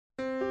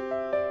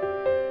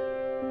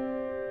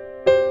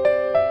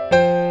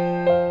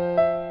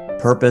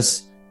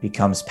purpose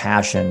becomes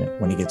passion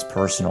when it gets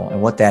personal.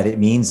 And what that it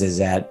means is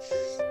that,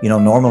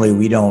 normally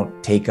we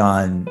don't take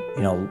on,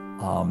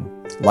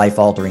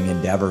 life-altering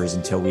endeavors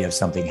until we have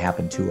something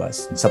happen to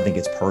us and something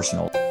gets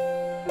personal.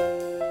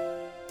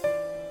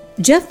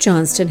 Jeff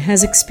Johnston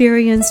has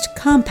experienced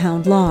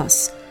compound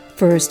loss.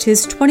 First,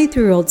 his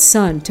 23-year-old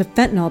son to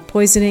fentanyl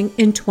poisoning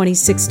in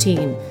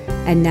 2016,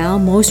 and now,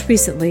 most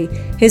recently,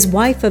 his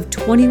wife of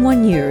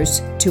 21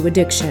 years to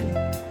addiction.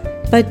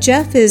 But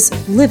Jeff is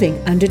living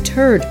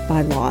undeterred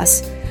by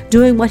loss,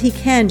 doing what he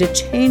can to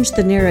change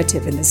the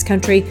narrative in this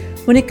country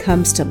when it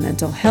comes to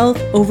mental health,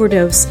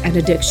 overdose, and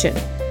addiction.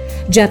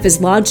 Jeff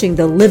is launching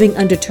the Living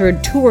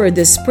Undeterred Tour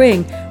this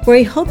spring, where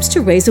he hopes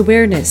to raise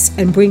awareness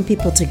and bring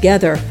people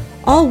together,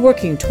 all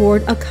working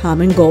toward a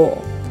common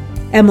goal.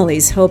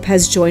 Emily's Hope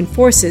has joined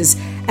forces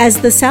as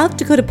the South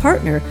Dakota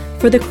partner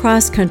for the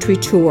cross-country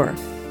tour.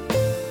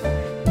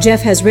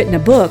 Jeff has written a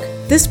book,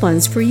 This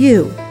One's for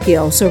You. He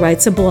also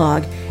writes a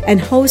blog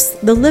and hosts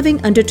the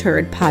Living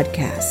Undeterred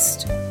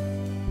podcast.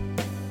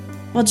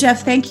 Well,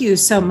 Jeff, thank you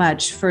so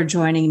much for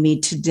joining me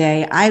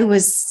today. I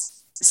was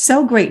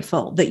so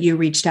grateful that you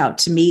reached out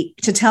to me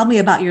to tell me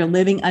about your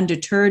Living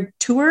Undeterred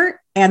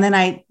tour. And then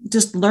I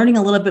just learning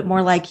a little bit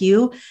more like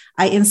you,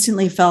 I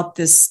instantly felt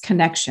this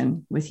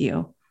connection with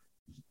you.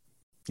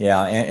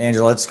 Yeah,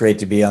 Angela, it's great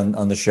to be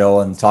on the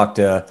show and talk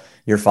to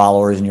your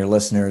followers and your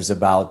listeners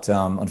about,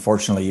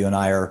 unfortunately, you and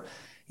I are,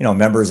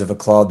 members of a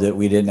club that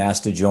we didn't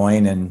ask to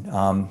join,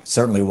 and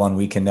certainly one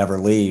we can never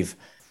leave.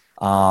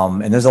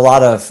 And there's a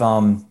lot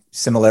of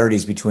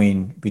similarities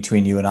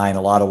between you and I in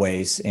a lot of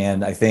ways.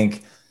 And I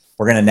think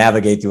we're going to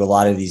navigate through a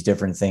lot of these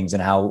different things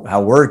and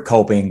how we're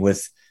coping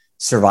with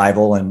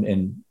survival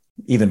and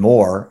even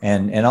more,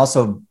 and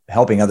also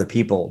helping other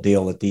people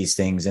deal with these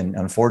things. And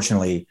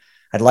unfortunately,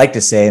 I'd like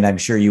to say, and I'm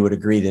sure you would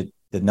agree, that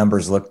the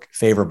numbers look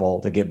favorable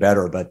to get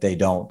better, but they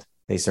don't.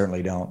 They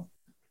certainly don't.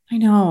 I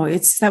know.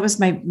 That was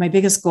my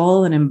biggest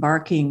goal in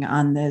embarking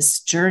on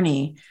this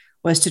journey,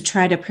 was to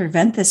try to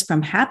prevent this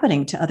from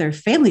happening to other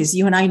families.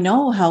 You and I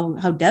know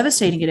how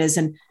devastating it is.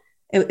 And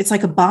it's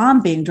like a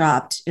bomb being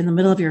dropped in the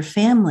middle of your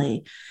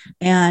family.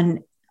 And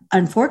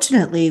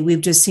unfortunately,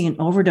 we've just seen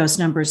overdose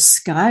numbers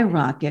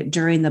skyrocket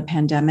during the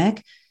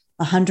pandemic.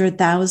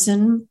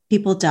 100,000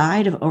 people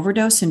died of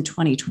overdose in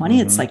 2020.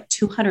 Mm-hmm. It's like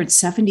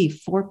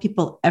 274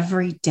 people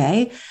every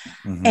day.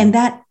 Mm-hmm. And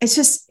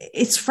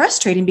it's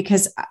frustrating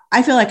because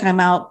I feel like I'm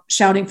out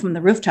shouting from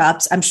the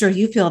rooftops. I'm sure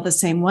you feel the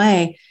same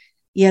way,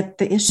 yet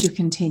the issue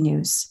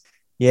continues.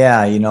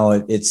 Yeah,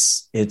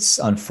 it's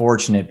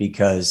unfortunate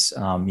because,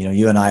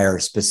 you and I are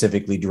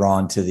specifically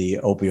drawn to the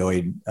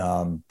opioid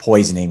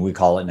poisoning, we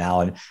call it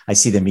now. And I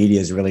see the media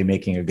is really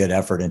making a good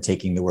effort in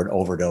taking the word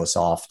overdose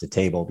off the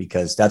table,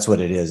 because that's what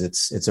it is.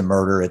 It's a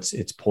murder.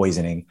 It's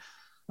poisoning.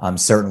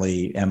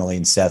 Certainly Emily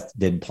and Seth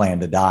didn't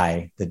plan to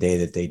die the day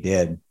that they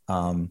did.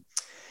 Going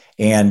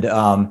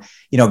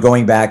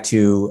back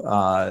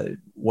to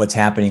what's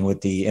happening with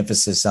the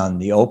emphasis on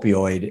the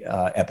opioid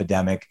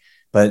epidemic,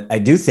 but I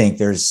do think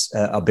there's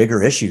a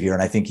bigger issue here,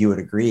 and I think you would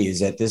agree,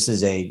 is that this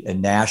is a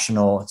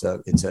national,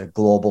 it's a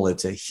global,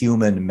 it's a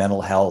human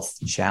mental health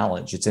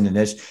challenge. It's an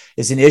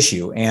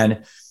issue.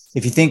 And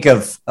if you think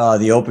of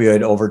the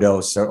opioid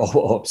overdose,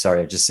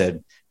 I just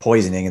said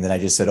poisoning, and then I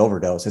just said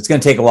overdose. It's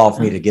going to take a while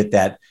for me to get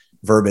that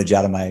verbiage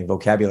out of my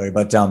vocabulary.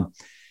 But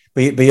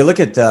you look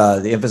at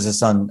the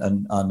emphasis on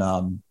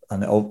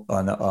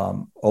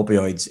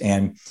opioids,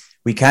 and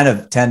we kind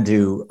of tend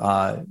to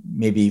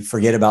maybe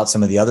forget about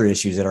some of the other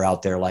issues that are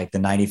out there, like the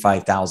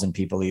 95,000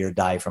 people a year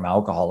die from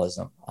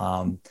alcoholism.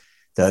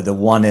 The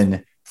 1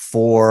 in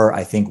 4,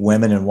 I think,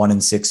 women and 1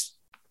 in 6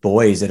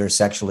 boys that are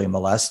sexually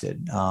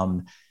molested.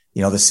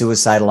 The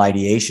suicidal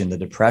ideation, the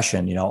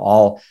depression,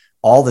 all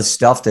the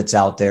stuff that's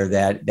out there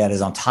that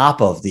is on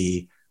top of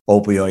the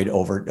opioid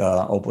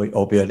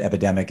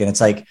epidemic. And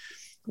it's like,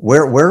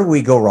 where do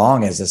we go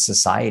wrong as a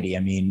society?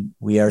 I mean,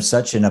 we are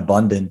such an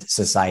abundant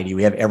society.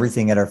 We have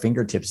everything at our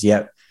fingertips,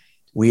 yet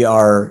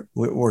we're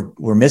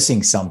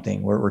missing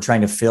something. We're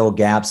trying to fill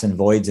gaps and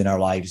voids in our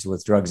lives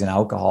with drugs and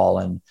alcohol.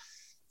 And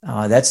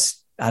I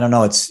don't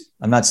know.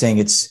 I'm not saying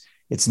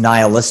it's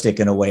nihilistic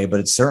in a way, but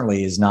it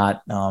certainly is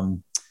not.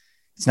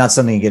 It's not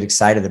something to get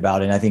excited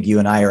about. And I think you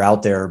and I are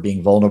out there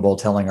being vulnerable,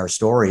 telling our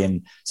story.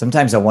 And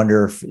sometimes I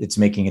wonder if it's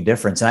making a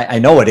difference. And I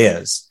know it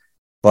is,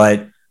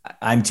 but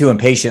I'm too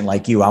impatient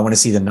like you. I want to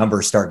see the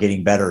numbers start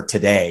getting better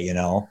today, And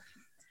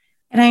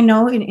I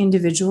know in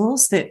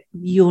individuals that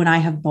you and I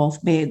have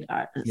both made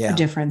a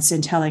difference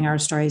in telling our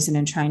stories and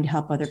in trying to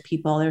help other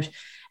people.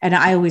 And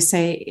I always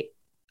say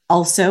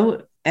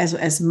also,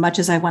 as much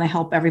as I want to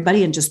help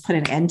everybody and just put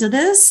an end to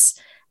this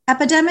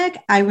epidemic,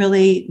 I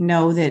really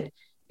know that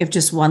if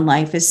just one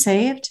life is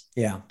saved,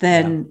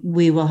 then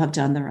we will have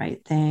done the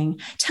right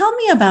thing. Tell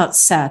me about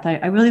Seth.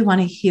 I really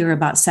want to hear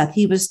about Seth.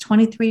 He was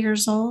 23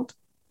 years old.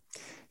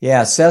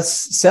 Yeah,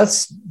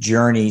 Seth's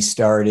journey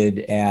started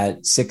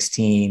at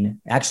 16,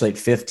 actually at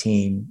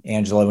 15,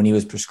 Angela, when he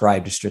was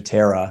prescribed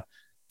Strattera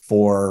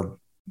for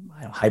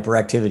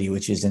hyperactivity,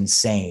 which is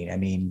insane. I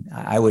mean,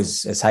 I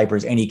was as hyper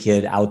as any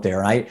kid out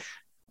there. And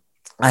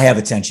I have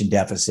attention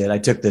deficit. I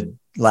took the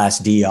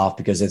last D off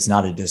because it's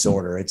not a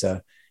disorder.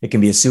 It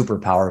can be a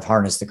superpower if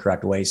harnessed the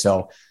correct way.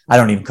 So I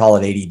don't even call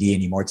it ADD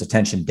anymore. It's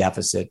attention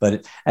deficit.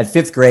 But at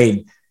fifth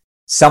grade,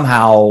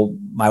 somehow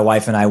my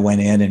wife and I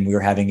went in and we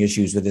were having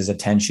issues with his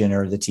attention,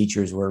 or the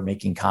teachers were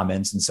making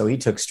comments. And so he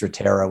took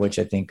Strattera, which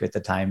I think at the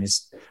time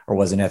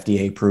was an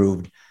FDA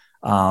approved,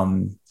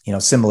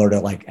 similar to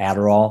like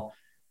Adderall,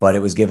 but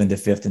it was given to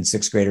fifth and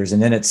sixth graders.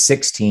 And then at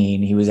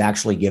 16, he was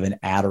actually given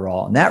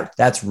Adderall. And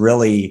that's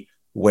really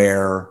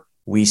where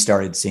we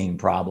started seeing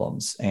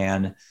problems.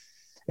 And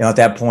at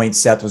that point,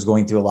 Seth was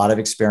going through a lot of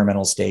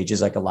experimental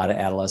stages, like a lot of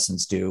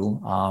adolescents do.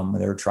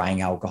 They were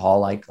trying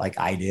alcohol like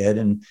I did.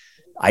 And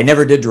I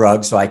never did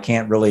drugs, so I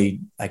can't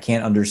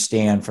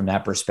understand from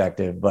that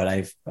perspective, but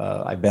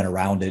I've been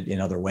around it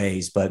in other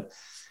ways. But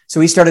so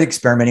he started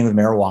experimenting with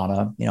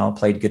marijuana,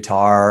 played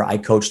guitar. I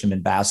coached him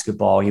in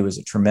basketball. He was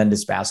a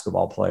tremendous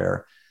basketball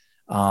player.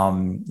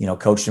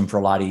 Coached him for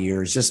a lot of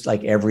years, just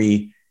like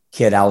every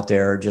kid out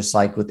there, just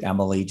like with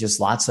Emily, just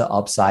lots of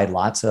upside,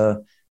 lots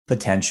of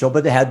potential,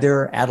 but they had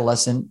their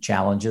adolescent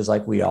challenges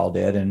like we all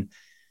did. And,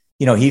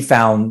 he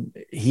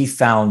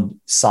found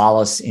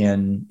solace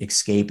in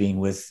escaping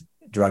with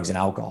drugs and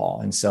alcohol.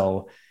 And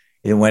so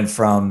it went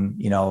from,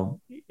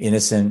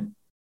 innocent,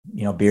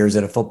 beers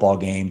at a football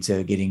game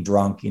to getting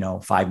drunk,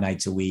 5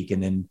 nights a week.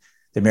 And then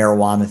the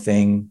marijuana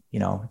thing,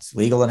 it's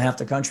legal in half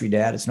the country,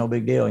 Dad. It's no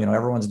big deal.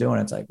 Everyone's doing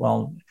it. It's like,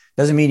 well,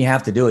 doesn't mean you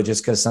have to do it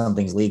just because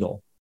something's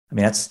legal. I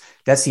mean,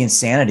 that's the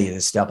insanity of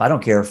this stuff. I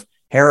don't care if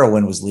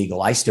heroin was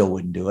legal. I still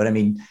wouldn't do it. I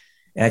mean,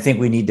 and I think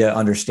we need to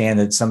understand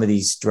that some of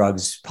these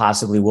drugs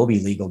possibly will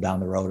be legal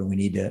down the road, and we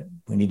need to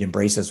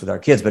embrace this with our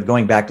kids. But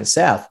going back to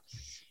Seth,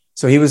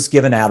 so he was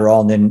given Adderall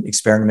and then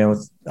experimented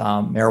with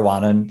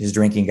marijuana, and his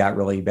drinking got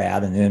really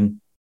bad. And then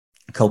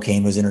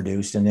cocaine was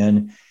introduced. And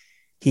then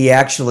he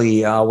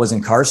actually was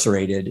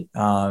incarcerated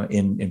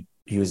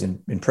he was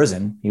in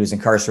prison. He was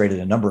incarcerated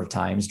a number of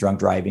times, drunk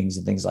drivings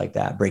and things like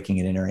that, breaking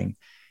and entering.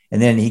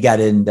 And then he got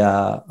into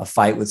a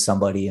fight with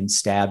somebody and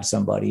stabbed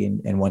somebody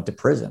and went to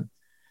prison.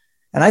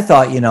 And I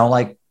thought,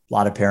 like a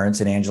lot of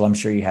parents, and Angela, I'm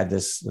sure you had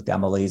this with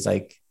Emily, is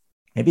like,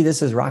 maybe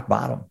this is rock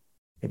bottom.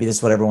 Maybe this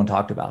is what everyone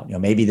talked about.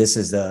 Maybe this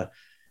is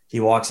he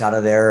walks out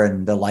of there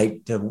and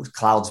the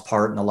clouds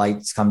part and the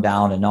lights come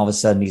down, and all of a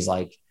sudden he's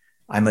like,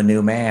 I'm a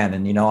new man.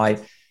 And,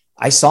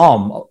 I saw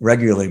him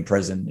regularly in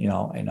prison,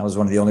 and I was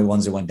one of the only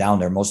ones that went down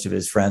there. Most of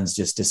his friends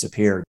just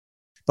disappeared.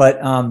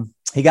 But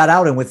he got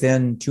out, and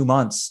within 2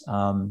 months,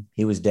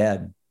 he was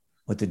dead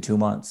within 2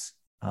 months.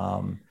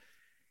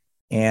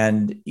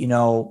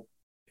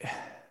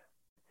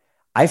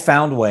 I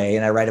found a way,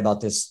 and I write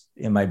about this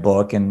in my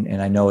book,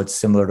 and I know it's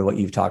similar to what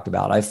you've talked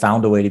about. I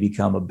found a way to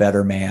become a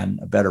better man,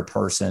 a better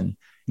person,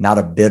 not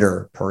a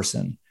bitter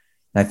person.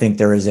 And I think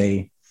there's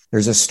a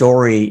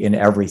story in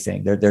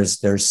everything.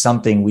 There's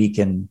something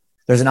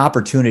there's an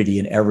opportunity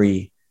in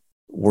every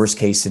worst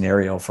case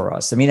scenario for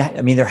us. I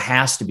mean, there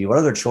has to be. What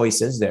other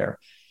choice is there?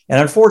 And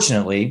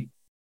unfortunately,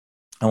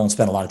 I won't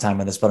spend a lot of time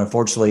on this, but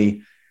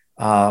unfortunately,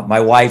 my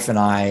wife and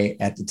I,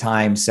 at the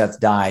time Seth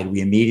died,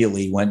 we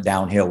immediately went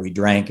downhill. We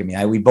drank. I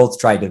mean, we both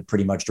tried to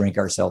pretty much drink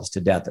ourselves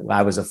to death.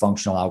 I was a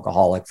functional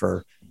alcoholic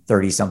for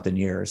 30 something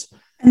years.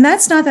 And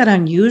that's not that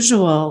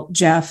unusual,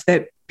 Jeff,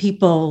 that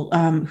people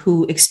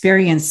who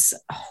experience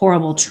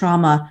horrible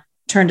trauma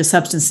turn to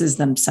substances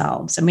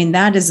themselves. I mean,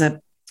 that is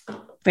a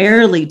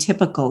fairly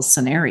typical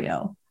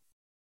scenario.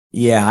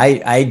 Yeah,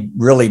 I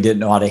really didn't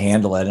know how to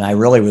handle it. And I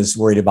really was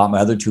worried about my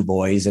other two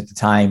boys at the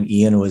time.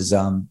 Ian was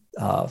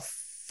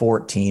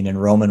 14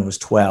 and Roman was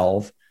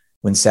 12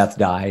 when Seth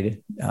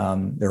died,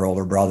 their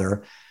older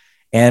brother.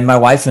 And my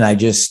wife and I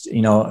just,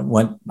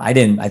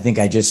 I think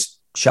I just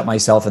shut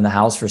myself in the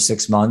house for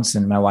 6 months.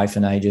 And my wife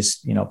and I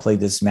just, played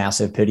this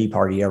massive pity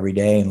party every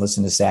day and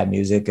listened to sad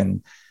music.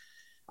 And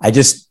I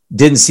just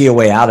didn't see a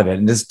way out of it.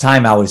 And this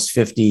time I was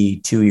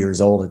 52 years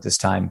old at this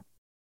time.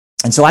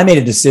 And so I made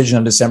a decision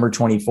on December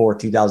 24th,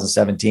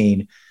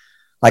 2017.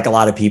 Like a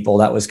lot of people,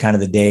 that was kind of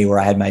the day where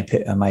I had my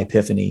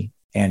epiphany,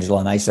 Angela.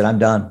 And I said, I'm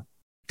done.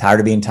 Tired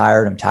of being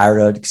tired. I'm tired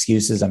of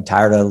excuses. I'm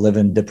tired of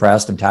living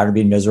depressed. I'm tired of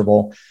being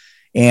miserable.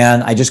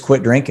 And I just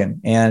quit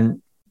drinking. And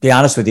to be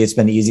honest with you, it's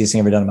been the easiest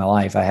thing I've ever done in my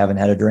life. I haven't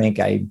had a drink.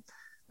 I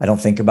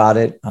don't think about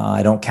it.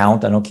 I don't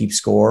count. I don't keep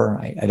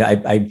score.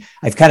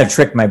 I've kind of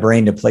tricked my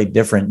brain to play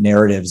different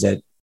narratives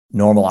that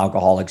normal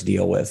alcoholics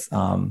deal with,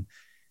 and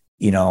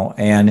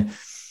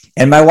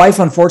my wife,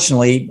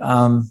 unfortunately,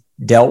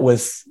 dealt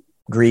with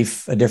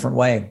grief a different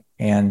way.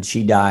 And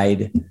she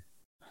died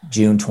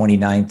June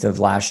 29th of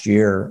last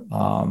year.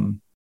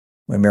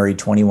 We're married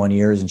 21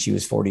 years and she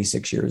was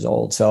 46 years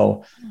old.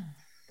 So,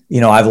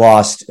 I've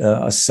lost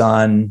a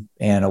son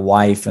and a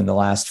wife in the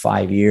last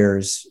 5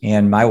 years.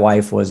 And my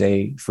wife was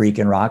a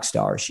freaking rock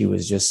star. She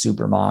was just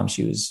super mom.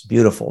 She was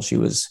beautiful. She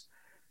was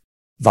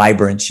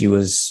vibrant. She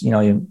was,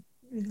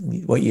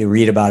 what you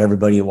read about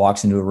everybody who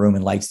walks into a room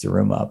and lights the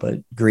room up. But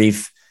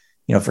grief,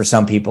 for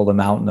some people, the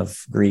mountain of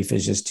grief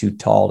is just too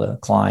tall to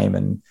climb.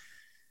 And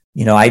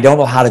I don't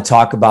know how to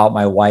talk about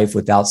my wife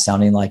without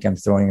sounding like I'm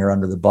throwing her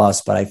under the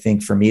bus, but I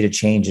think for me to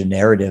change a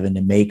narrative and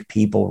to make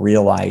people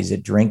realize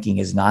that drinking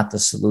is not the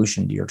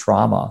solution to your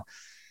trauma,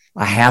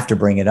 I have to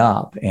bring it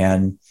up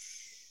and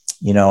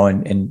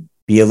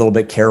be a little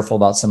bit careful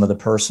about some of the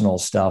personal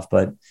stuff.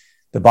 But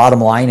the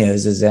bottom line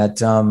is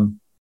that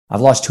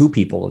I've lost 2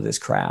 people of this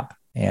crap.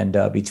 And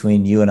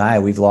between you and I,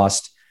 we've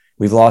lost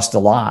a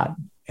lot.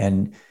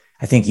 And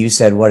I think you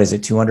said, what is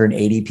it,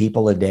 280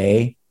 people a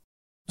day?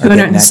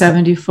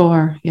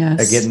 274, yes.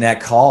 Are getting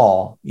that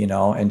call,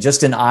 and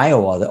just in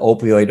Iowa, the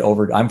opioid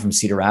overdose, I'm from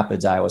Cedar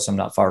Rapids, Iowa, so I'm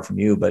not far from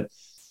you, but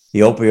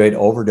the opioid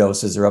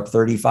overdoses are up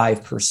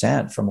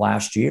 35% from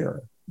last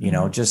year,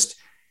 just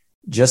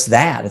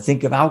that. I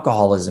think of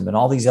alcoholism and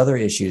all these other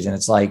issues. And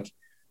it's like,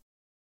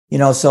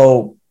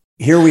 so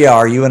here we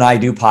are, you and I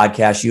do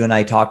podcasts, you and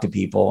I talk to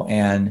people.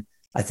 And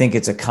I think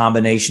it's a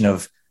combination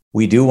of,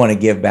 we do want to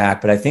give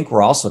back, but I think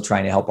we're also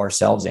trying to help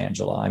ourselves,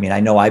 Angela. I mean, I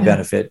know I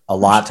benefit a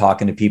lot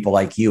talking to people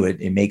like you.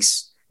 It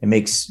makes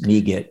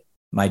me get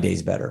my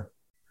days better.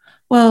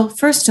 Well,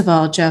 first of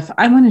all, Jeff,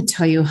 I want to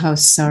tell you how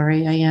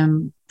sorry I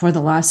am for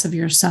the loss of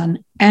your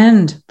son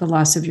and the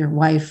loss of your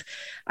wife.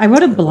 I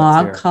wrote a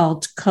blog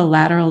called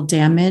Collateral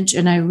Damage,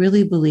 and I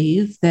really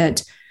believe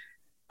that,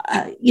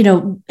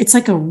 it's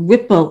like a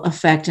ripple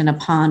effect in a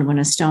pond when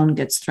a stone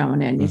gets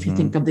thrown in. Mm-hmm. If you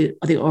think of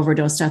the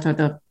overdose death or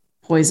the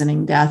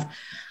poisoning death.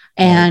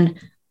 And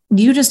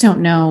you just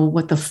don't know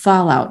what the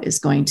fallout is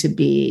going to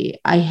be.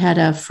 I had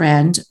a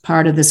friend,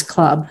 part of this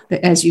club,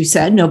 as you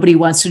said, nobody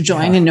wants to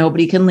join and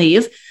nobody can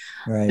leave,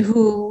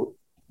 who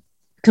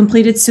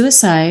completed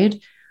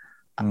suicide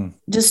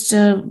just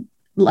a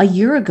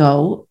year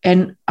ago.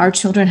 And our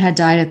children had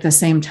died at the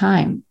same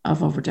time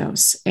of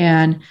overdose.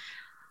 And,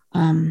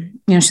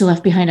 she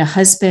left behind a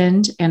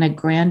husband and a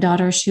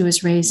granddaughter she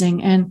was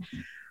raising. And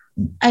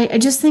I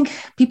just think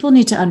people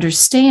need to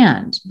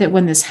understand that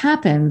when this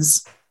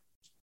happens,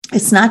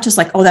 it's not just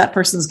like, oh, that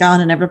person's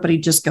gone and everybody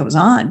just goes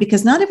on,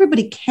 because not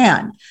everybody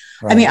can.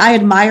 Right. I mean, I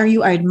admire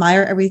you. I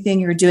admire everything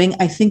you're doing.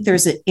 I think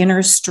there's an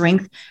inner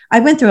strength.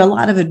 I went through a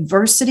lot of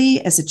adversity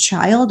as a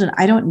child, and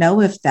I don't know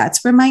if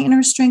that's where my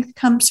inner strength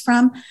comes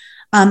from.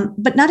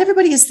 But not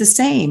everybody is the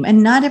same,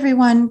 and not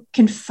everyone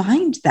can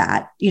find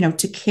that,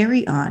 to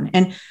carry on.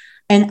 And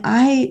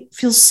I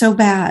feel so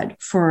bad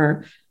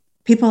for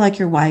people like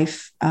your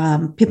wife,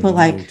 people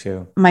like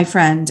my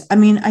friend. I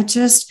mean,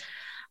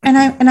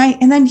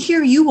 and then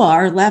here you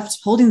are left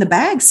holding the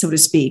bag, so to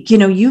speak.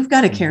 You've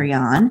got to carry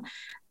on.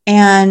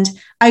 And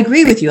I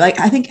agree with you.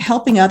 I think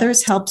helping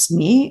others helps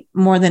me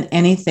more than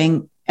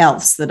anything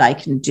else that I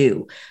can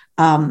do.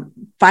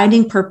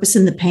 Finding purpose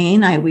in the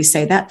pain. I always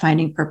say that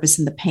finding purpose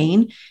in the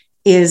pain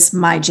is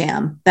my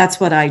jam. That's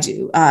what I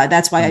do.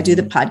 That's why I do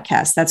the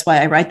podcast. That's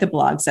why I write the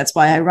blogs. That's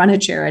why I run a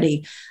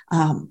charity.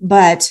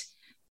 But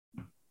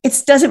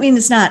it doesn't mean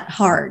it's not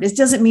hard. It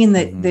doesn't mean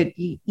that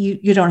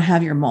you don't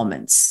have your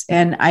moments.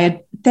 And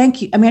I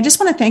thank you. I mean, I just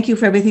want to thank you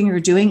for everything you're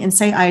doing and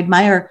say I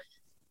admire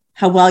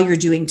how well you're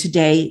doing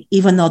today,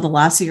 even though the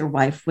loss of your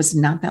wife was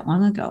not that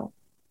long ago.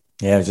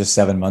 Yeah, it was just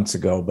 7 months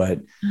ago,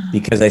 but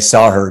because I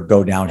saw her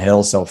go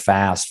downhill so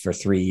fast for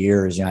 3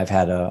 years, I've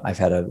had a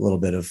little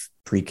bit of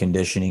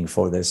preconditioning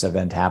for this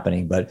event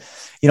happening. But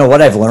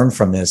what I've learned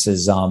from this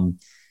is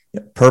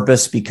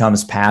purpose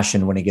becomes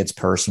passion when it gets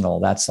personal.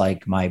 That's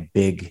like my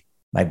big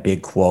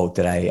quote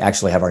that I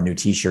actually have our new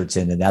t-shirts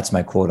in. And that's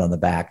my quote on the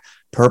back.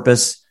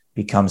 Purpose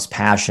becomes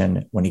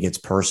passion when it gets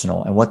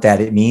personal. And what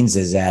that it means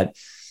is that,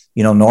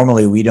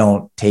 normally we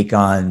don't take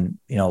on,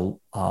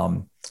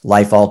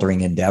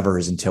 life-altering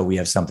endeavors until we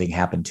have something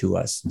happen to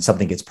us and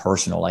something gets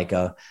personal, like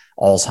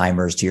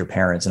Alzheimer's to your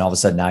parents. And all of a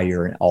sudden now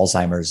you're an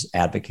Alzheimer's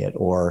advocate,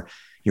 or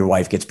your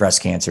wife gets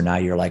breast cancer. Now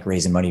you're like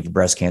raising money for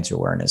breast cancer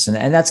awareness.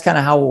 And that's kind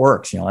of how it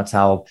works. That's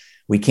how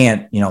we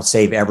can't,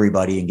 save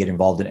everybody and get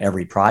involved in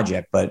every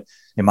project. But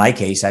in my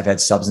case, I've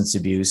had substance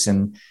abuse,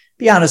 and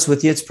be honest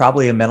with you, it's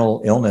probably a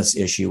mental illness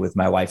issue with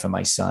my wife and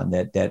my son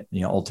that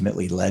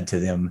ultimately led to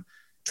them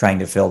trying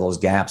to fill those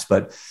gaps.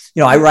 But,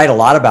 I write a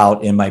lot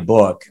about in my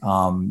book.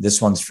 This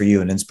one's for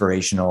you, An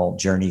Inspirational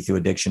Journey Through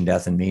Addiction,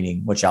 Death, and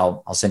Meaning, which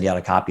I'll send you out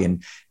a copy.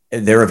 And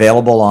they're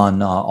available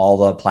on all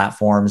the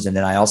platforms. And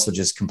then I also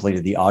just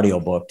completed the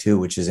audiobook too,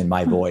 which is in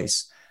my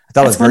voice. I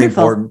thought it was very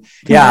important.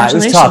 Yeah, it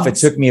was tough. It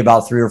took me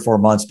about 3 or 4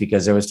 months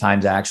because there was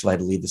times I actually had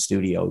to leave the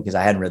studio because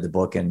I hadn't read the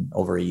book in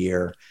over a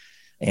year.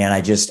 And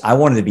I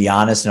wanted to be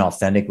honest and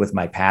authentic with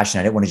my passion.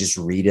 I didn't want to just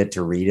read it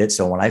to read it.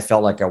 So when I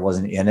felt like I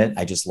wasn't in it,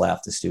 I just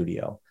left the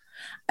studio.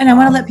 And I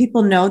want to let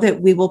people know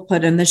that we will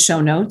put in the show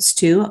notes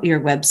to your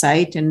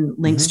website and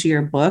links to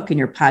your book and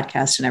your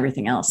podcast and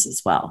everything else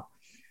as well.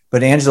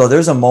 But Angela,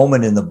 there's a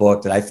moment in the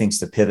book that I think is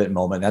the pivot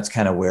moment. That's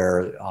kind of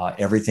where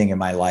everything in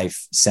my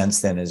life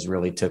since then has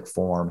really took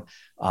form.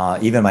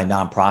 Even my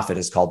nonprofit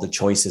is called the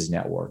Choices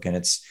Network. And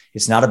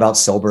it's not about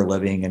sober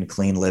living and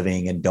clean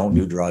living and don't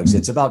do drugs.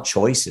 It's about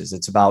choices.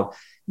 It's about,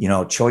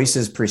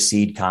 choices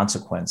precede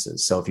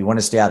consequences. So if you want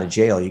to stay out of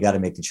jail, you got to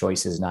make the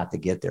choices not to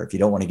get there. If you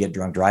don't want to get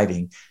drunk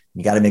driving,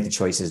 you got to make the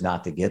choices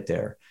not to get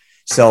there.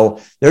 So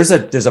there's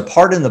a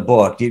part in the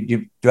book.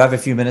 Do I have a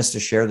few minutes to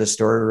share this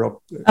story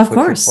real quick? Of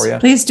course, for you?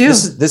 Please do.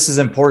 This is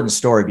an important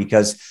story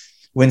because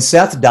when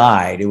Seth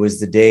died, it was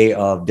the day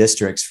of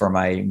districts for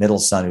my middle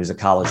son, who's a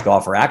college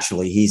golfer.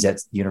 Actually, he's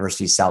at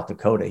University of South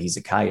Dakota. He's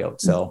a Coyote.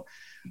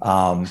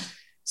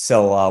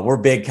 So, we're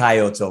big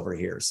Coyotes over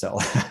here. So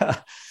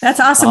that's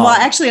awesome. Well,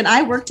 actually, and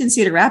I worked in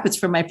Cedar Rapids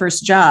for my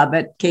first job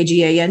at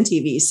KGAN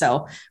TV.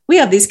 So we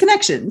have these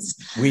connections.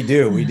 We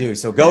do.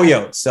 So go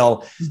Yotes.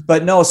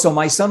 So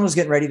my son was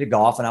getting ready to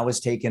golf, and I was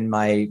taking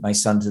my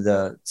son to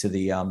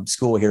the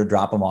school here to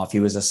drop him off. He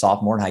was a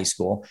sophomore in high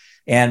school,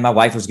 and my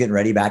wife was getting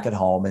ready back at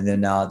home. And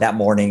then that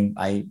morning,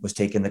 I was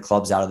taking the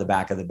clubs out of the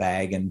back of the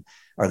bag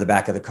or the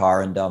back of the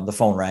car, and the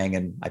phone rang,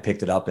 and I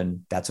picked it up,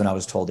 and that's when I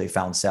was told they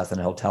found Seth in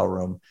a hotel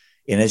room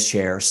in his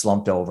chair,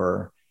 slumped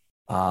over,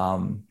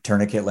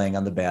 tourniquet laying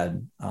on the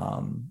bed,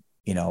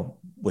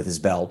 with his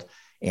belt,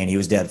 and he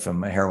was dead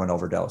from a heroin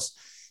overdose.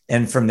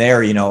 And from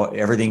there,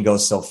 everything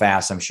goes so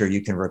fast. I'm sure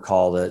you can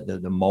recall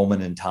the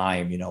moment in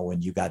time,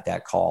 when you got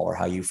that call or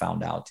how you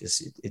found out.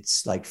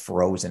 It's like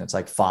frozen. It's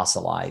like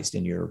fossilized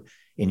in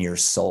your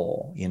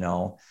soul,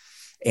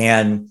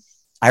 And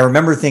I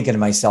remember thinking to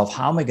myself,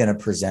 how am I going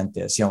to present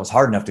this? It was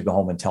hard enough to go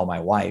home and tell my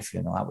wife.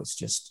 I was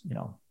just,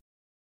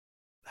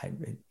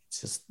 it's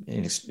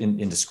just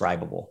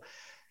indescribable.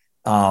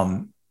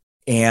 And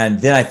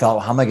then I thought,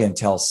 well, how am I going to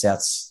tell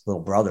Seth's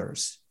little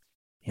brothers,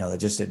 that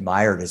just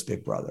admired his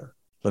big brother,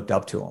 looked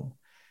up to him?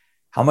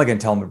 How am I going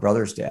to tell him my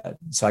brother's dead?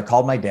 So I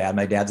called my dad.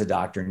 My dad's a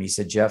doctor. And he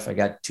said, Jeff, I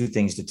got two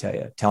things to tell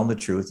you. Tell him the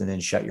truth and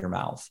then shut your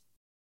mouth.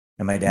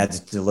 And my dad's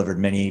delivered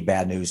many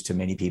bad news to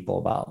many people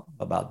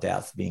about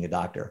death, being a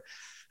doctor.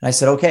 And I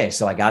said, okay.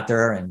 So I got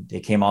there, and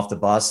they came off the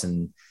bus,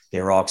 and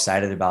they were all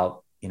excited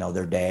about,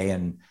 their day.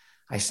 And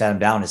I sat them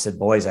down and said,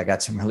 boys, I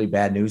got some really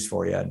bad news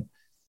for you.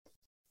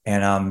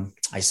 And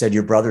I said,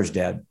 your brother's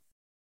dead.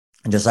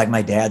 And just like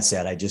my dad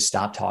said, I just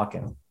stopped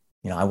talking.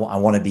 I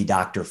want to be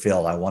Dr.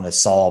 Phil. I want to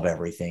solve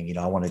everything.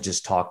 I want to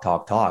just talk.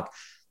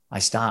 I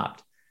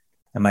stopped.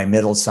 And my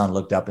middle son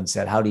looked up and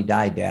said, how'd he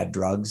die, Dad?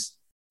 Drugs?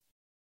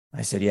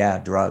 I said, yeah,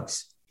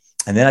 drugs.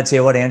 And then I'd say,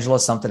 what, Angela,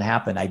 something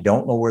happened. I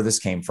don't know where this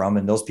came from.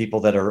 And those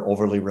people that are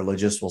overly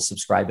religious will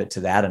subscribe it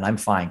to that. And I'm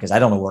fine, because I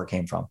don't know where it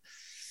came from.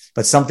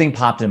 But something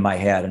popped in my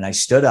head, and I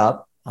stood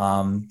up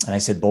and I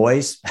said,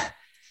 boys,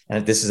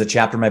 and this is a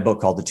chapter in my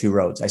book called The Two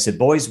Roads. I said,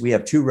 boys, we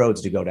have two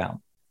roads to go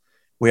down.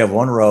 We have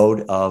one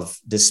road of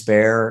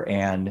despair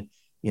and,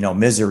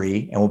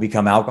 misery, and we'll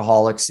become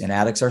alcoholics and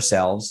addicts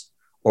ourselves.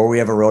 Or we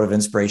have a road of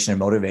inspiration and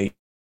motivation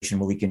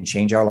where we can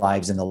change our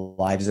lives and the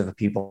lives of the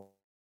people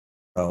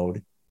on the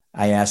road.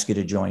 I ask you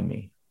to join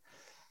me.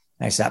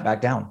 And I sat back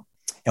down.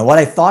 And what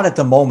I thought at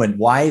the moment,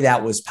 why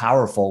that was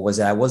powerful, was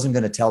that I wasn't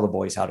going to tell the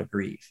boys how to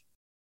grieve.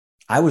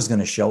 I was going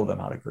to show them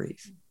how to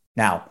grieve.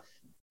 Now,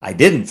 I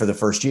didn't for the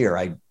first year.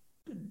 I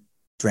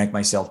drank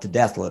myself to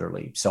death,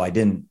 literally. So I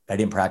didn't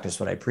practice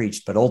what I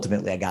preached, but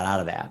ultimately I got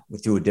out of that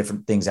through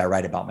different things I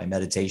write about, my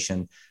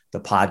meditation, the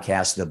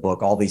podcast, the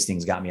book, all these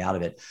things got me out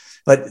of it.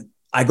 But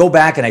I go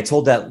back and I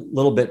told that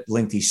little bit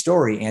lengthy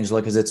story,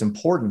 Angela, because it's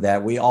important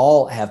that we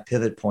all have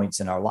pivot points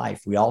in our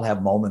life. We all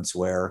have moments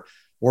where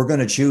we're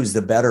going to choose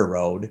the better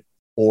road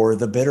or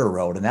the bitter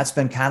road. And that's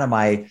been kind of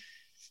my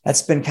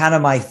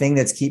thing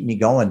that's keeping me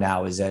going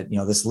now, is that,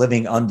 this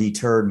living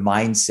undeterred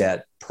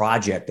mindset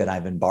project that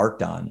I've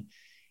embarked on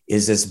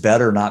is this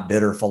better, not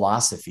bitter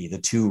philosophy, the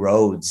two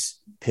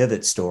roads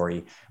pivot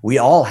story. We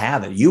all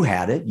have it. You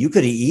had it. You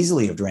could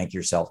easily have drank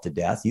yourself to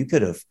death. You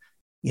could have,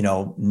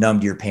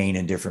 numbed your pain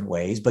in different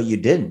ways, but you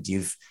didn't.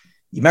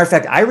 Matter of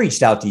fact, I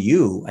reached out to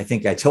you. I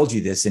think I told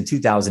you this in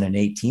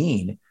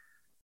 2018,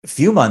 a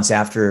few months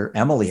after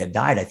Emily had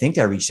died. I think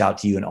I reached out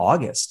to you in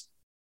August.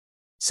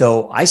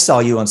 So I saw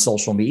you on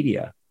social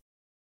media,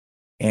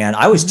 and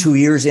I was 2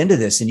 years into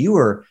this, and you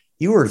were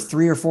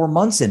 3 or 4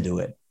 months into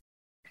it.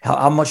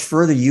 How much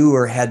further you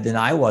were ahead than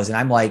I was. And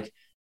I'm like,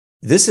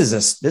 this is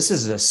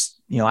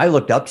a, I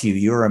looked up to you.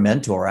 You were a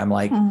mentor. I'm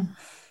like,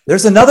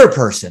 there's another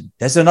person.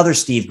 There's another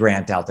Steve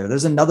Grant out there.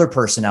 There's another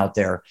person out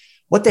there.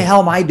 What the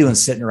hell am I doing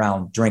sitting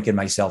around drinking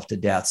myself to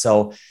death?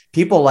 So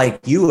people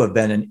like you have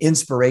been an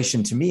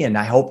inspiration to me. And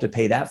I hope to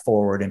pay that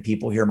forward. And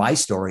people hear my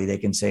story. They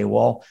can say,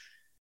 well,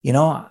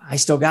 I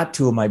still got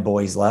 2 of my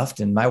boys left,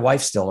 and my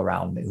wife's still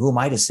around. Who am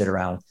I to sit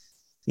around,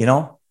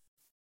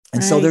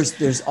 And so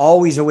there's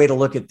always a way to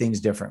look at things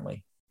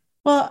differently.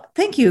 Well,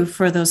 thank you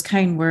for those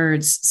kind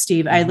words,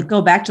 Steve. I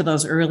go back to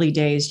those early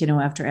days,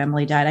 after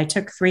Emily died. I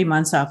took 3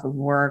 months off of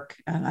work.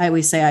 I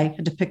always say I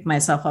had to pick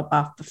myself up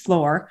off the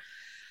floor.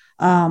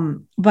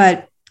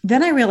 But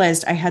then I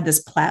realized I had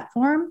this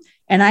platform,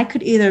 and I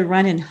could either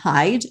run and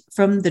hide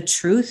from the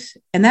truth.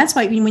 And that's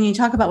why when you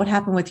talk about what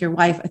happened with your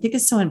wife, I think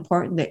it's so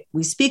important that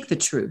we speak the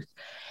truth.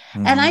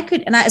 And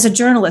as a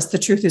journalist, the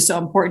truth is so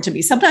important to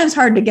me, sometimes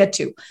hard to get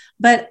to,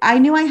 but I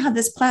knew I had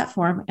this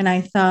platform, and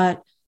I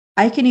thought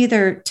I can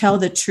either tell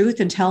the truth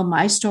and tell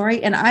my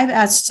story. And I've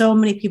asked so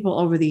many people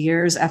over the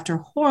years after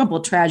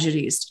horrible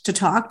tragedies to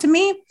talk to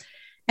me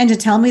and to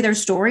tell me their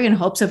story in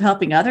hopes of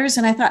helping others.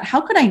 And I thought,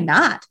 how could I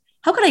not?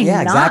 How could I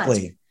not?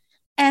 Exactly.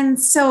 And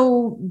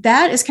so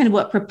that is kind of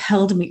what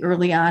propelled me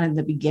early on in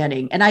the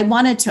beginning. And I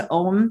wanted to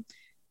own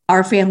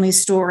our family's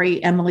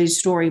story, Emily's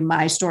story,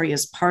 my story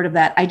as part of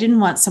that. I didn't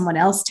want someone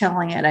else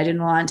telling it. I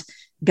didn't want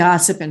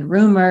gossip and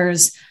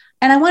rumors.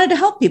 And I wanted to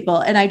help people.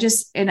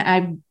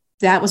 And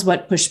that was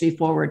what pushed me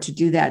forward to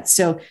do that.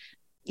 So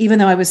even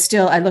though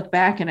I look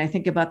back and I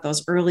think about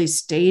those early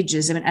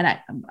stages,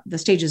 the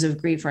stages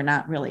of grief are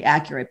not really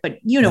accurate, but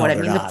you know what I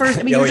mean? Not. The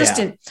first,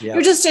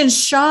 you're just in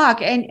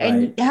shock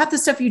and half the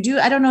stuff you do,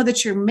 I don't know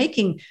that you're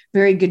making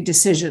very good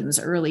decisions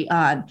early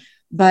on,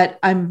 but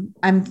I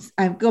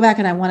go back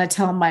and I want to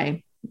tell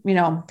my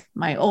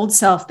old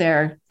self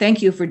there,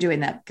 thank you for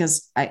doing that.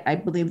 Because I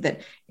believe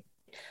that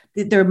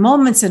there are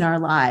moments in our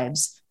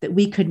lives that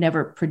we could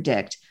never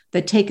predict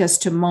that take us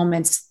to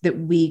moments that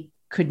we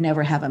could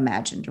never have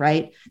imagined,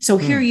 right? So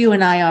here you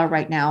and I are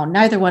right now.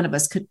 Neither one of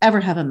us could ever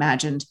have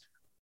imagined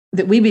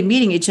that we'd be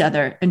meeting each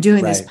other and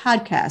doing this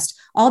podcast,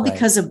 all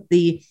because of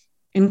the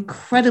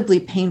incredibly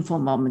painful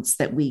moments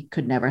that we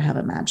could never have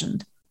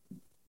imagined.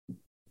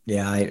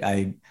 Yeah,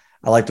 I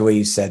like the way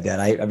you said that.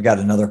 I've got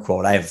another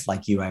quote. I have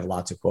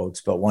lots of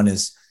quotes, but one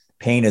is,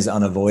 pain is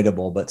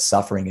unavoidable, but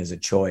suffering is a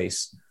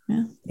choice.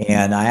 Yeah.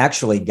 And I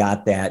actually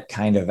got that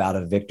kind of out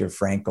of Viktor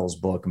Frankl's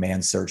book,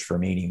 Man's Search for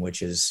Meaning,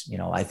 which is,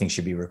 I think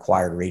should be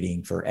required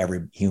reading for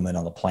every human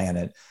on the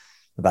planet,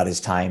 about his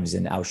times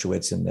in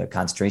Auschwitz and the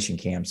concentration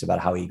camps, about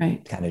how he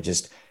kind of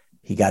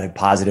he got a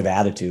positive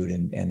attitude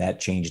and that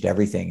changed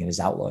everything in his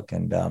outlook,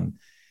 and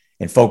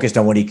focused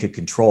on what he could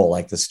control,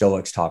 like the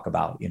Stoics talk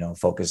about,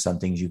 focus on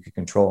things you could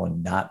control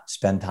and not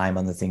spend time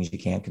on the things you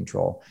can't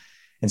control.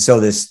 And so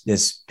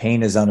this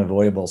pain is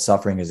unavoidable,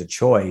 suffering is a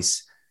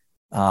choice.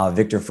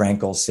 Viktor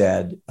Frankl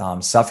said,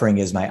 suffering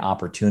is my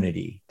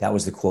opportunity. That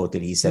was the quote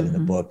that he said in the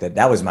book.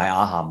 That was my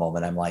aha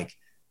moment. I'm like,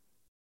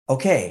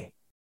 okay,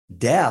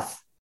 death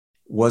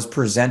was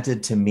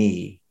presented to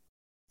me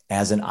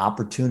as an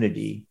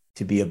opportunity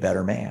to be a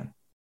better man.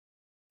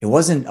 It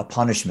wasn't a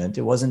punishment.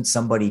 It wasn't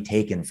somebody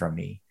taken from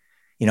me.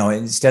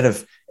 Instead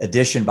of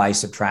addition by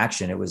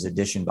subtraction, it was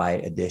addition by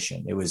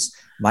addition. It was,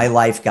 my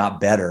life got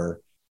better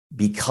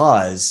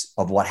because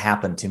of what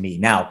happened to me.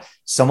 Now,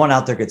 someone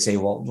out there could say,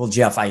 well,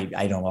 Jeff, I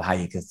don't know how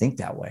you could think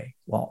that way.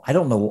 Well, I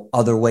don't know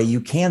other way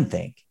you can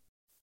think.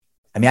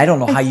 I mean, I don't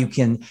know how you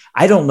can,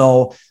 I don't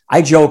know.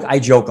 I joke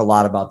a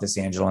lot about this,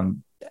 Angela,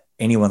 and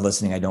anyone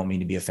listening, I don't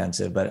mean to be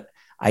offensive, but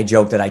I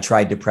joke that I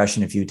tried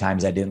depression a few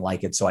times. I didn't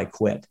like it, so I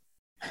quit.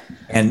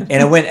 And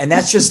it went, and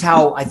that's just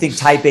how I think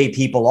type A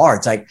people are.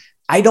 It's like,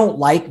 I don't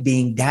like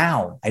being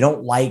down. I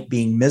don't like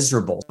being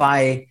miserable. If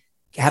I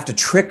have to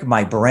trick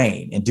my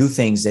brain and do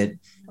things that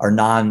are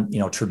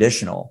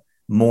traditional,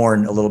 more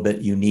and a little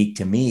bit unique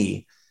to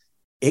me,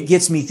 it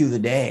gets me through the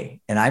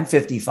day. And I'm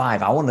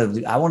 55. I want to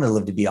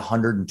live to be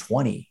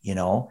 120, and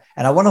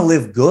I want to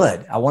live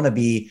good. I want to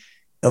be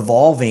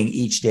evolving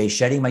each day,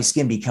 shedding my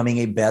skin, becoming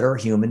a better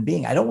human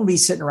being. I don't want to be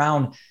sitting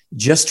around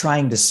just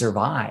trying to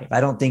survive. I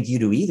don't think you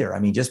do either. I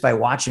mean, just by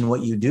watching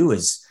what you do,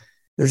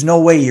 there's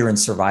no way you're in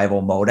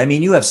survival mode. I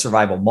mean, you have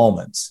survival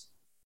moments,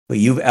 but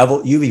you've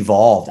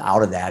evolved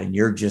out of that, and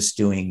you're just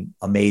doing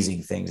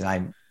amazing things. And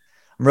I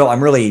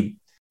really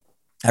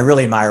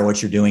admire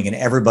what you're doing, and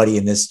everybody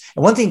in this.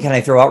 And one thing, can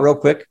I throw out real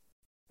quick?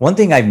 One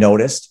thing I've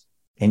noticed,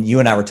 and you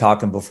and I were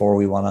talking before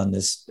we went on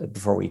this,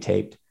 before we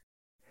taped,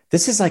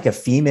 this is like a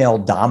female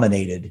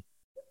dominated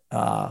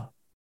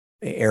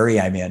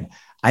area I'm in.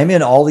 I'm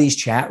in all these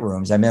chat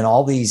rooms. I'm in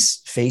all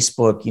these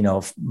Facebook,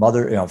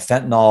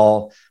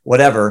 fentanyl,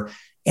 whatever.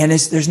 And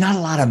there's not a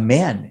lot of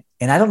men.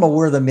 And I don't know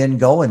where the men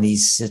go in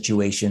these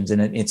situations.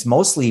 And it's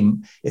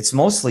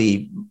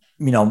mostly,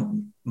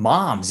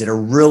 moms that are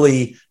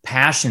really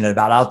passionate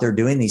about out there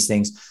doing these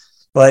things.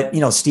 But,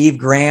 Steve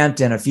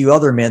Grant and a few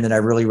other men that I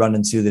really run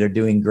into that are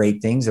doing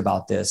great things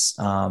about this.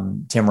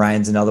 Tim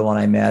Ryan's another one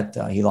I met.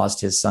 He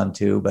lost his son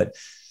too. But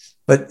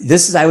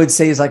this is, I would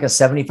say, is like a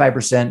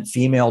 75%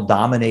 female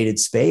dominated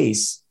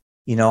space.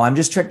 I'm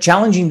just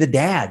challenging the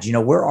dads.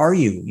 Where are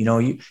you?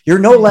 You're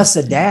no less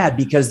a dad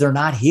because they're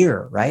not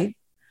here, right?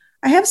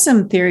 I have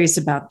some theories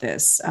about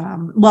this.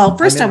 Well,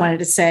 first I wanted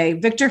to say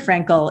Viktor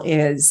Frankl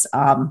is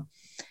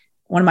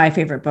one of my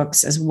favorite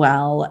books as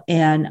well.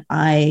 And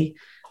I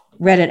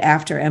read it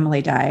after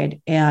Emily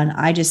died. And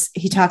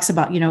he talks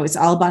about, it's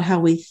all about how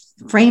we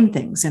frame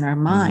things in our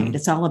mind. Mm-hmm.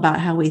 It's all about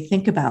how we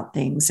think about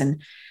things.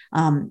 And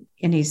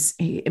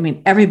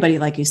everybody,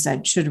 like you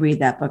said, should read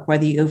that book,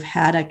 whether you've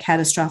had a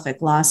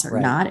catastrophic loss or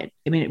not. It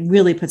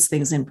really puts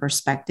things in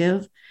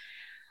perspective,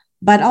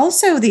 but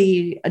also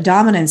the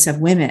dominance of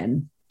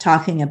women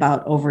talking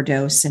about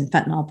overdose and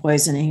fentanyl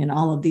poisoning and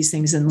all of these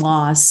things and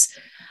loss.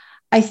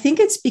 I think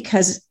it's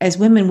because as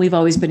women, we've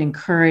always been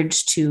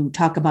encouraged to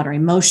talk about our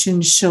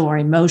emotions, show our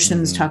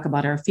emotions, talk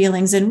about our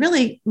feelings. And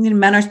really,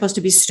 men are supposed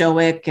to be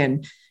stoic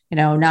and,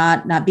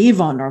 not be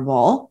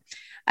vulnerable.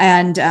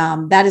 And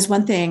that is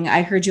one thing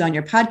I heard you on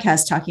your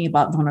podcast talking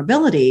about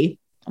vulnerability.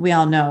 We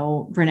all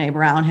know Brene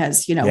Brown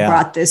has,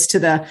 brought this to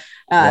the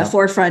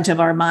forefront of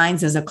our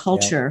minds as a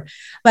culture. Yeah.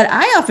 But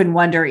I often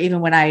wonder, even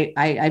when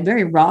I'm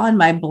very raw in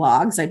my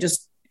blogs, I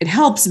just it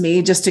helps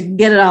me just to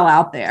get it all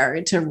out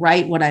there, to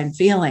write what I'm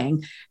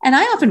feeling. And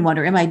I often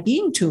wonder, am I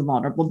being too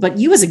vulnerable? But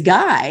you as a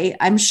guy,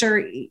 I'm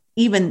sure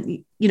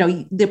even,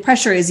 the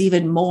pressure is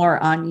even more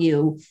on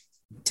you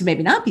to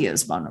maybe not be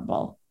as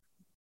vulnerable.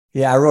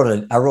 Yeah, I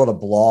wrote a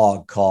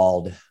blog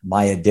called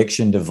My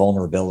Addiction to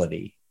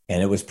Vulnerability.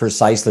 And it was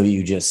precisely what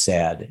you just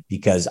said,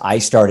 because I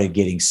started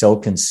getting so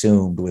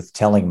consumed with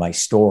telling my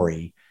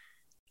story.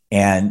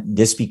 And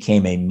this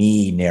became a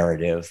me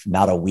narrative,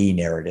 not a we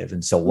narrative.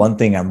 And so one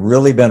thing I've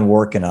really been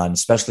working on,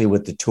 especially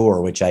with the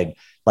tour, which I'd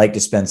like to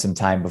spend some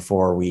time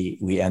before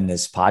we end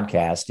this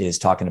podcast, is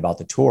talking about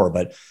the tour.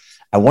 But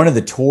I wanted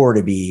the tour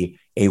to be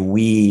a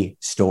we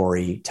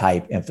story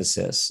type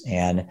emphasis.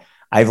 And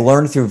I've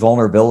learned through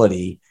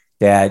vulnerability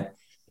that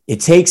it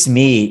takes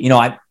me,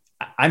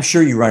 I'm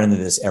sure you run into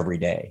this every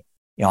day.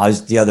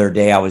 The other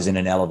day I was in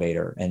an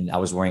elevator and I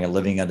was wearing a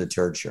Living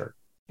Undeterred shirt.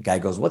 The guy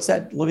goes, "What's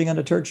that Living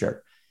Undeterred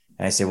shirt?"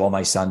 And I say, "Well,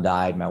 my son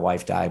died, my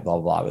wife died, blah,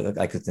 blah, blah,"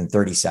 like within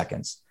 30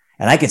 seconds.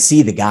 And I could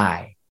see the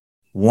guy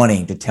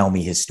wanting to tell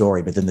me his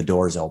story, but then the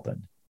doors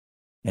opened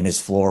and his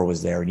floor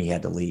was there and he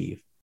had to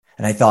leave.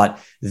 And I thought,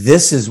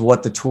 this is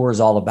what the tour is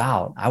all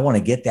about. I want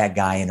to get that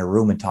guy in a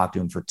room and talk to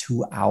him for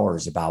 2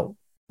 hours about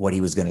what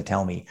he was going to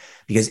tell me,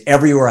 because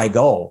everywhere I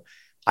go,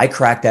 I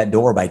crack that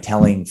door by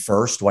telling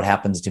first what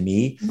happens to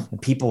me,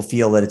 and people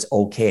feel that it's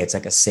okay. It's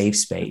like a safe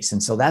space.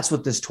 And so that's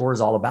what this tour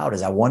is all about,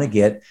 is I want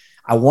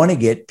to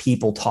get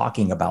people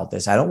talking about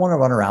this. I don't want to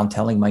run around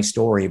telling my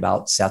story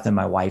about Seth and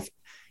my wife,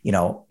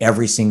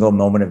 every single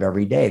moment of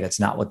every day. That's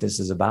not what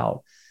this is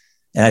about.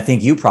 And I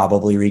think you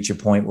probably reach a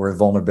point where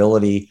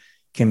vulnerability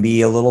can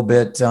be a little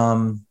bit,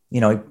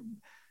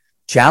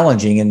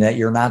 challenging in that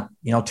you're not,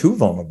 too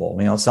vulnerable.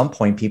 At some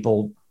point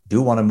people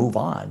do want to move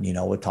on,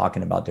 with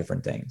talking about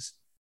different things.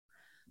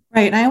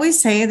 Right. And I always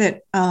say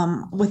that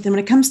when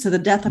it comes to the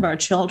death of our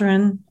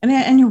children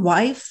and your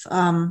wife,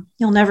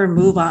 you'll never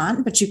move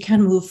on, but you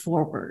can move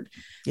forward.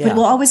 Yeah. But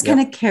we'll always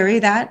kind of carry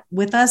that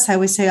with us. I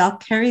always say, I'll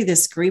carry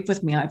this grief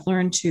with me. I've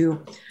learned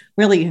to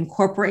really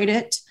incorporate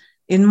it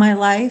in my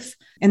life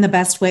in the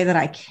best way that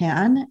I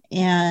can.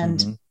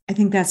 And I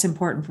think that's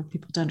important for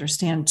people to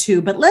understand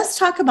too. But let's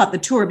talk about the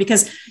tour,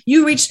 because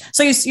you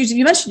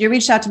mentioned you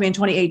reached out to me in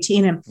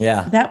 2018, and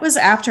that was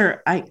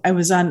after I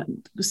was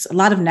on a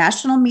lot of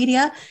national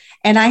media,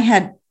 and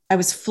I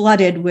was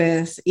flooded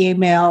with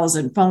emails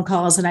and phone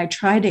calls, and I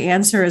tried to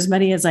answer as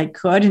many as I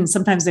could. And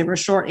sometimes they were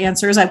short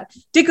answers. I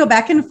did go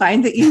back and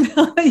find the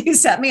email that you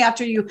sent me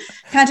after you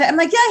contacted. I'm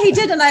like, yeah, he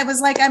did. And I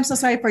was like, I'm so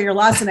sorry for your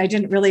loss. And I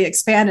didn't really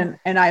expand.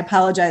 And I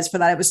apologize for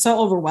that. I was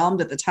so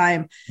overwhelmed at the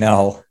time.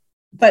 No.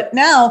 But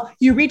now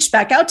you reached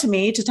back out to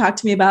me to talk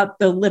to me about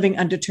the Living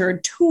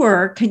Undeterred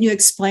tour. Can you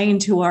explain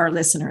to our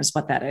listeners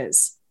what that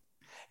is?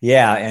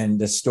 Yeah. And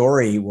the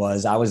story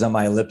was, I was on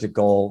my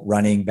elliptical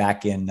running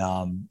back in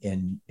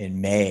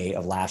May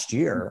of last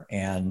year.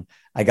 And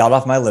I got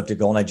off my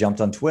elliptical and I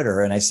jumped on Twitter,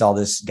 and I saw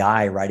this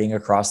guy riding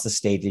across the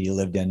state that he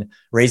lived in,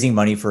 raising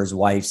money for his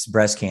wife's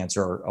breast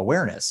cancer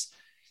awareness.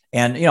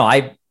 And,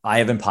 I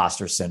have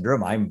imposter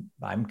syndrome.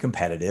 I'm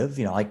competitive,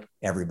 like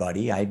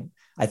everybody.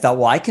 I thought,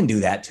 well, I can do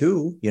that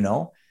too,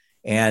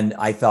 and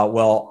I thought,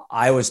 well,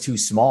 I was too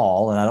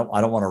small and I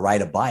don't want to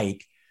ride a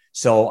bike.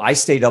 So I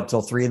stayed up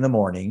till 3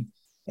 a.m.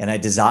 and I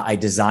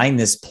designed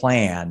this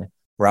plan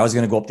where I was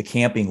going to go up to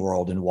Camping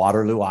World in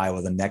Waterloo,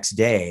 Iowa the next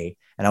day.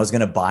 And I was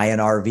going to buy an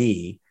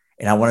RV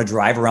and I want to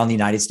drive around the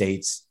United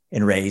States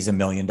and raise $1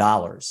 million.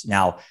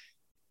 Now,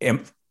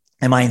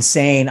 am I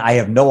insane? I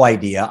have no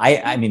idea. I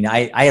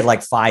had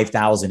like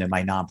 5,000 in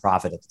my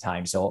nonprofit at the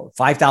time. So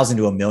 5,000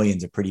 to $1 million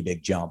is a pretty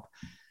big jump.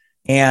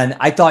 And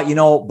I thought,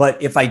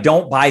 but if I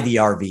don't buy the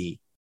RV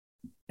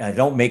and I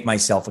don't make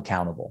myself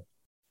accountable,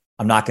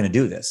 I'm not going to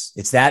do this.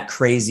 It's that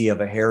crazy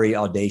of a hairy,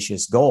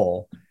 audacious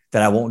goal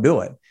that I won't do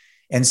it.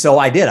 And so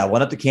I did. I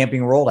went up to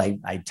Camping World.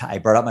 I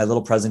brought up my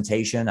little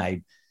presentation.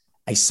 I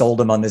sold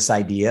them on this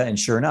idea. And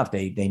sure enough,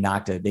 they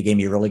gave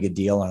me a really good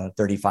deal on a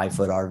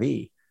 35-foot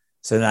RV.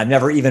 So then I've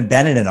never even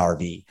been in an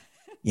RV.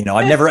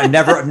 I've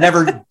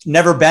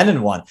never been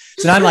in one.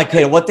 So now I'm like,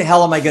 hey, what the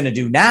hell am I going to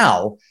do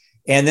now?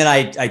 And then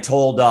I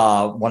told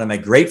one of my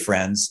great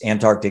friends,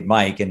 Antarctic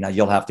Mike, and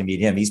you'll have to meet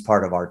him. He's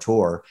part of our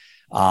tour.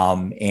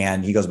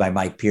 And he goes by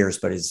Mike Pierce,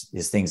 but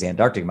his thing's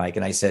Antarctic Mike.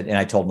 And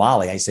I told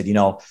Molly, I said,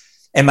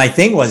 and my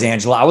thing was,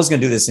 Angela, I was going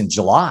to do this in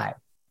July.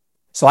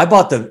 So I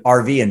bought the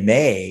RV in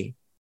May.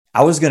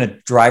 I was going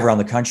to drive around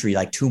the country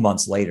like 2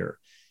 months later.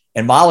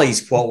 And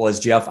Molly's quote was,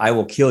 "Jeff, I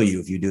will kill you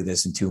if you do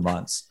this in 2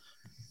 months."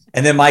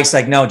 And then Mike's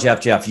like, "No,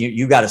 Jeff,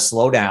 you got to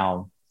slow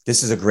down.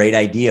 This is a great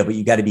idea, but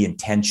you got to be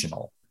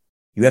intentional.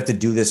 You have to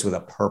do this with a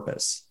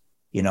purpose."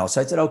 So I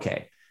said,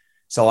 okay.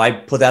 So I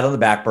put that on the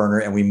back burner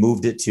and we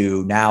moved it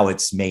to, now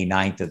it's May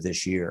 9th of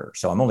this year.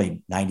 So I'm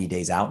only 90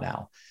 days out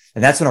now.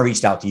 And that's when I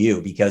reached out to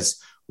you because,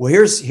 well,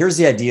 here's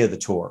the idea of the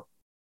tour.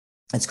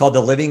 It's called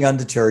the Living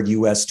Undeterred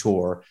US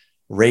Tour,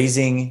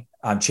 changing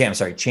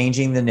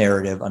the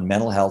narrative on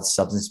mental health,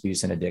 substance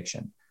abuse, and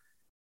addiction.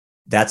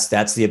 That's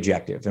the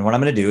objective. And what I'm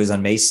going to do is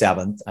on May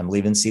 7th, I'm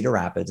leaving Cedar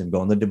Rapids. I'm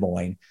going to Des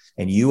Moines,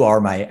 and you are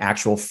my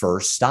actual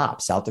first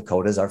stop. South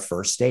Dakota is our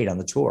first state on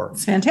the tour.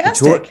 It's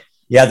fantastic.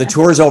 The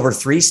tour is over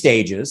 3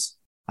 stages.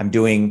 I'm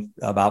doing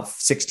about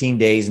 16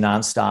 days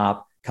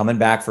nonstop, coming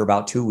back for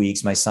about 2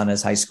 weeks. My son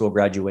has high school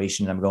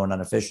graduation. I'm going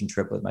on a fishing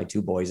trip with my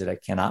 2 boys that I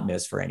cannot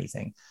miss for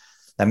anything.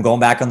 I'm going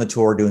back on the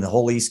tour, doing the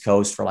whole East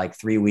Coast for like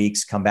 3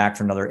 weeks, come back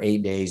for another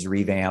 8 days,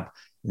 revamp,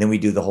 and then we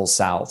do the whole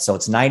South. So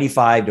it's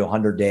 95 to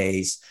 100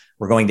 days.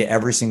 We're going to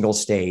every single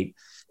state.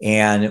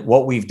 And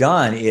what we've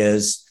done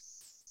is,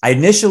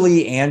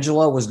 initially,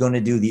 Angela was going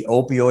to do the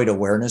opioid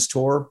awareness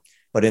tour,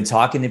 but in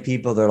talking to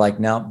people, they're like,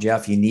 no,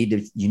 Jeff, you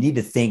need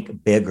to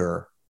think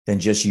bigger than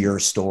just your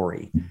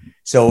story.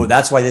 So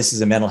that's why this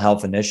is a mental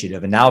health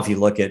initiative. And now if you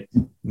look at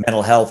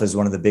mental health is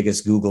one of the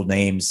biggest Google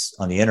names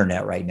on the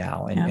internet right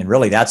now. And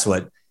really that's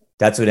what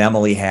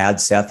Emily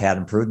had, Seth had,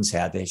 and Prudence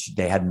had.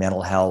 They had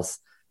mental health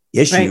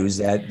issues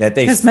that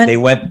they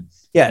went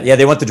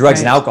the drugs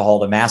and alcohol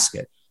to mask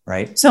it.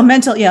 Right. So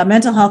mental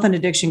health and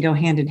addiction go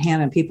hand in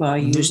hand, and people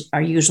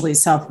are usually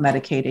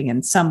self-medicating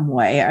in some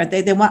way.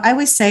 I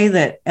always say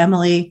that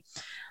Emily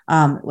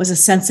was a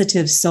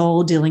sensitive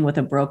soul dealing with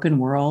a broken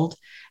world.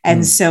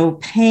 And so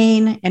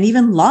pain and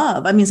even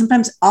love, I mean,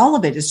 sometimes all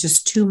of it is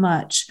just too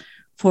much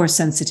for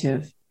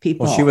sensitive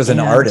people. Well, she was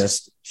an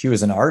artist.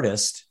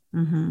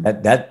 Mm-hmm.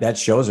 That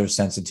shows her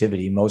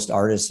sensitivity. Most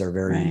artists are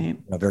very,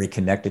 very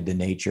connected to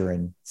nature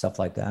and stuff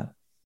like that.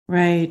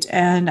 Right.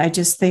 And I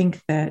just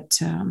think that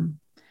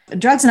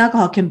drugs and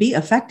alcohol can be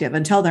effective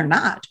until they're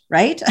not,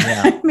 right?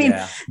 Yeah, I mean,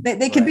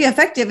 they can be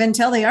effective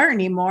until they aren't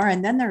anymore.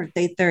 And then they're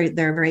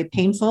very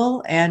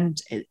painful.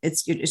 And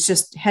it's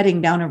just heading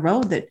down a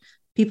road that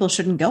people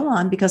shouldn't go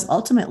on, because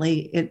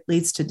ultimately it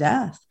leads to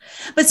death.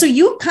 But so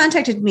you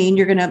contacted me,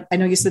 and I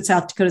know you said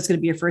South Dakota is going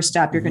to be your first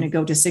stop. You're going to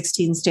go to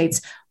 16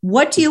 states.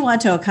 What do you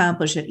want to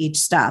accomplish at each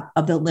stop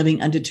of the Living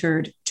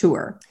Undeterred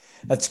tour?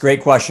 That's a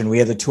great question. We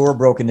have the tour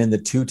broken into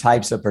 2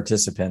 types of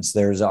participants.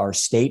 There's our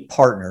state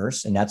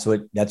partners, and that's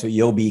what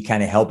you'll be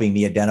kind of helping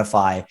me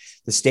identify.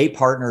 The state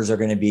partners are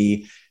going to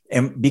be,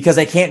 and because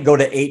I can't go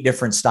to 8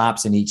 different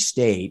stops in each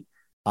state,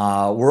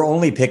 we're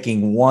only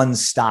picking 1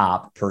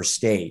 stop per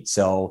state.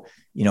 So,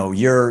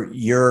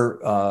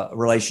 your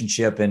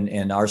relationship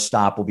and our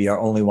stop will be our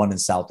only one in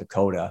South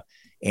Dakota.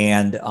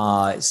 And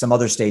some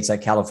other states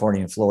like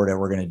California and Florida,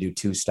 we're going to do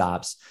 2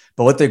 stops.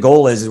 But what the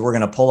goal is we're going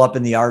to pull up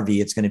in the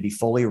RV. It's going to be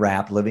fully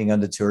wrapped, Living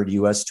Undeterred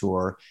U.S.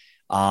 tour.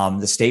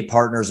 The state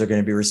partners are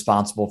going to be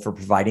responsible for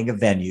providing a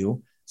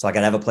venue. So I got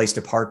to have a place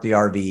to park the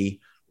RV.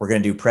 We're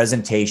going to do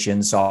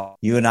presentations, so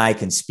you and I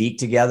can speak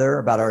together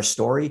about our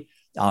story.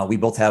 We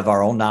both have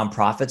our own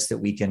nonprofits that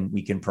we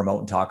can promote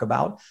and talk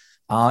about.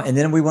 And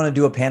then we want to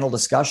do a panel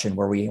discussion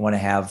where we want to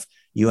have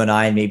you and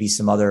I and maybe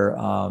some other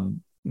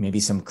maybe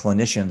some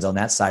clinicians on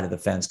that side of the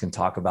fence can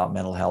talk about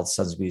mental health,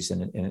 substance abuse,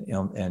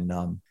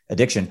 and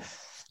addiction,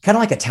 kind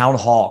of like a town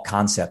hall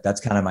concept.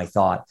 That's kind of my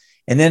thought.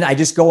 And then I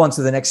just go on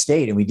to the next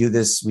state, and we do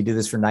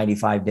this for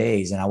 95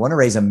 days. And I want to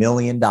raise $1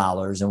 million.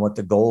 And what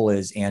the goal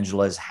is,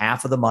 Angela, is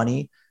half of the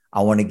money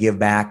I want to give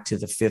back to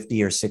the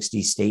 50 or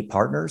 60 state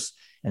partners.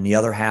 And the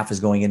other half is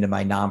going into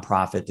my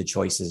nonprofit, the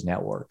Choices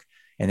Network.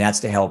 And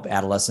that's to help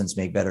adolescents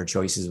make better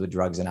choices with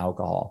drugs and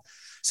alcohol.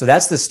 So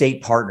that's the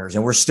state partners.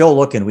 And we're still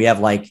looking. We have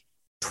like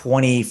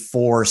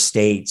 24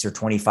 states or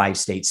 25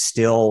 states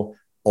still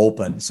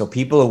open. So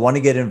people who want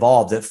to get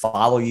involved, that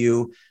follow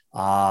you,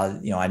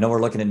 I know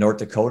we're looking at North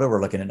Dakota,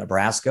 we're looking at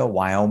Nebraska,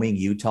 Wyoming,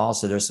 Utah.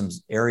 So there's some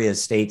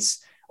areas,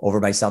 states over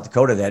by South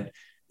Dakota that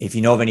if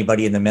you know of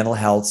anybody in the mental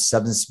health,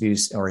 substance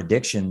abuse, or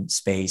addiction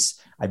space,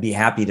 I'd be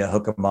happy to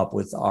hook them up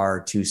with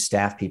our 2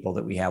 staff people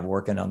that we have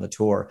working on the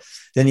tour.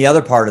 Then the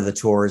other part of the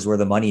tour is where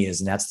the money is,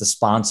 and that's the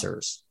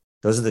sponsors.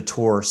 Those are the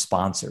tour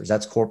sponsors.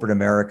 That's corporate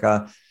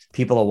America.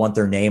 People that want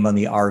their name on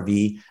the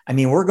RV. I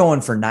mean, we're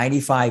going for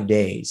 95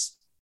 days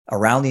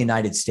around the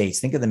United States.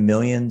 Think of the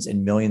millions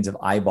and millions of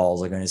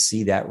eyeballs are going to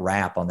see that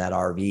wrap on that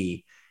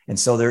RV. And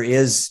so there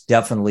is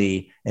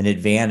definitely an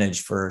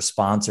advantage for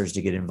sponsors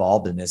to get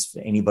involved in this.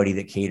 Anybody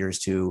that caters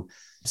to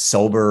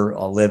sober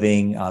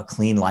living,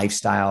 clean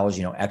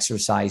lifestyles,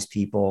 exercise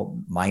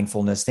people,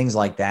 mindfulness, things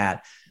like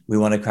that, we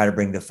want to try to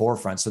bring to the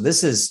forefront. So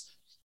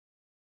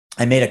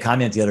I made a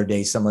comment the other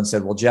day. Someone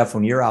said, well, Jeff,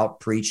 when you're out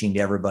preaching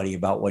to everybody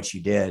about what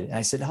you did, and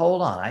I said,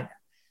 hold on,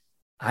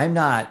 I'm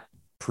not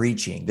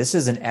preaching. This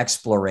is an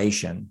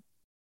exploration.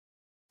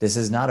 This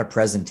is not a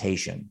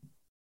presentation.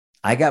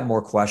 I got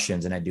more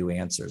questions than I do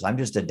answers. I'm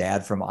just a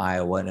dad from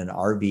Iowa in an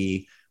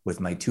RV with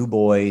my 2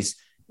 boys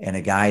and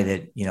a guy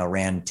that,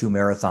 ran 2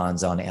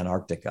 marathons on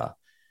Antarctica.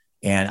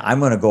 And I'm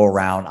going to go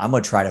around, I'm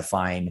going to try to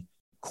find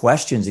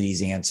questions of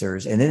these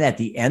answers. And then at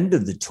the end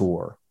of the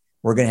tour,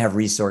 we're going to have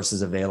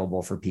resources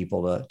available for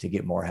people to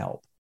get more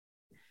help.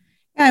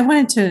 Yeah, I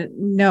wanted to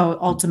know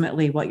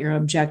ultimately what your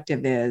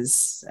objective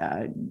is.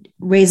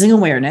 Raising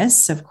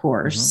awareness, of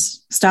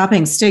course,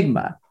 stopping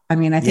stigma. I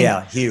mean, I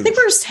think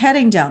we're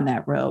heading down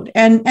that road,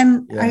 and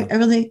I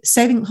really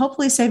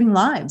hopefully saving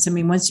lives. I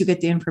mean, once you get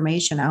the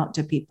information out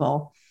to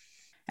people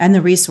and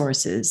the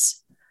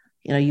resources,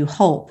 you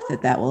hope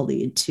that will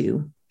lead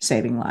to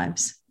saving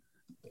lives.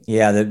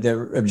 Yeah.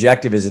 The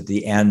objective is at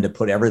the end to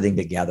put everything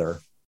together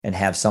and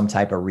have some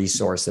type of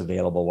resource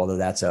available, whether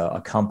that's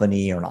a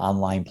company or an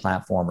online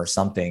platform or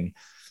something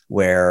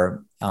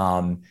where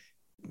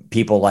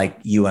people like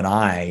you and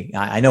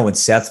I know when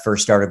Seth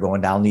first started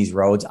going down these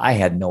roads, I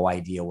had no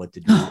idea what to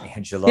do,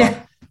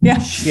 Angela. Yeah.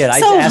 Shit.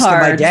 I So asked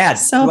hard. my dad,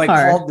 So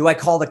do I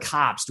call the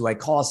cops? Do I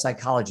call a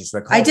psychologist?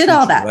 I did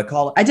all that.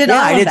 I did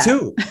that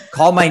too.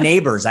 Call my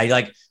neighbors. I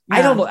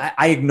don't know.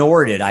 I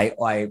ignored it. I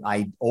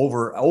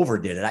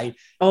overdid it.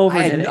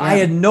 I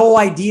had no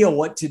idea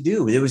what to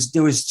do. There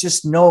was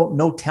just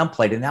no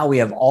template. And now we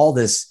have all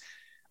this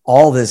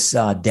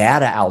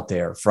data out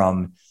there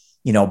from,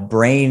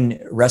 brain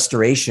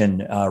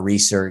restoration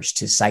research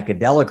to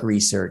psychedelic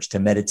research to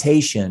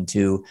meditation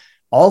to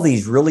all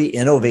these really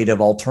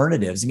innovative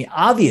alternatives. I mean,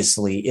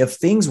 obviously, if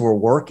things were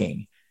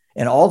working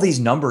and all these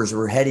numbers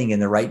were heading in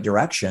the right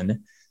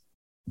direction,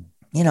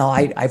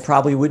 I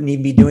probably wouldn't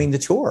even be doing the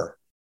tour.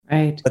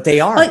 Right. But they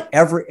aren't.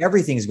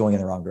 Everything's going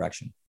in the wrong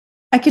direction.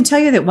 I can tell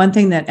you that one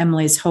thing that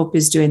Emily's Hope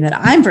is doing that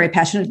I'm very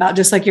passionate about,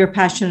 just like you're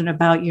passionate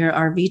about your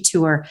RV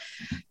tour,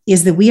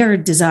 is that we are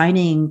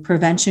designing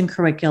prevention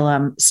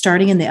curriculum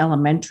starting in the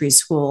elementary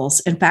schools.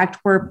 In fact,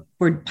 we're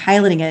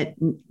piloting it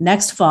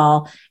next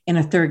fall in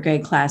a 3rd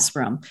grade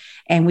classroom.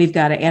 And we've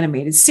got an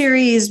animated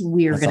series.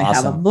 We are going to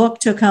have a book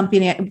to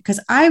accompany it, because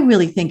I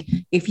really think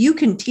if you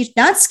can teach,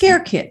 not scare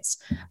kids,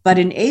 but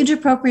in age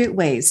appropriate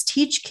ways,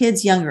 teach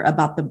kids younger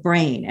about the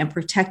brain and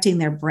protecting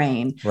their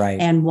brain, right,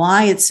 and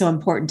why it's so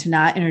important to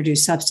not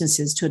introduce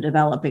substances to a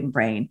developing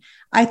brain.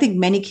 I think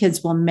many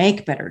kids will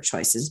make better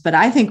choices, but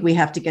I think we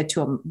have to get to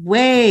them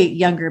way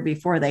younger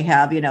before they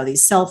have,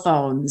 these cell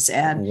phones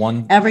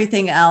and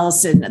everything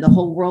else, and the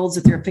whole world's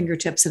at their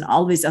fingertips, and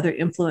all of these other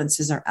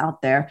influences are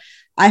out there.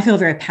 I feel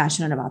very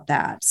passionate about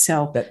that.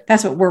 So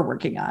that's what we're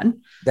working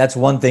on. That's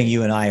one thing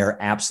you and I are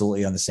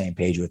absolutely on the same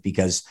page with,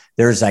 because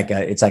it's like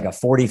a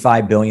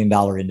 $45 billion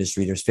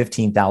industry. There's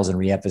 15,000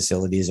 rehab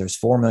facilities. There's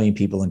 4 million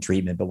people in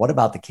treatment. But what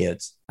about the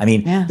kids? I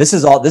mean, this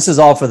is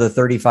all for the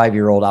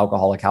 35-year-old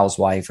alcoholic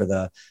housewife or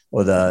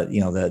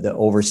the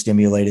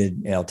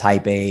overstimulated,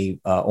 type A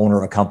owner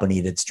of a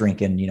company that's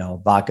drinking,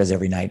 vodkas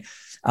every night.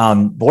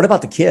 But what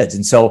about the kids?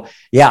 And so,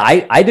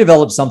 I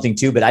developed something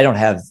too, but I don't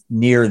have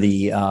near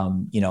the,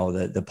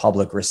 the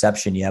public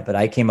reception yet, but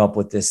I came up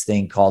with this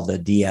thing called the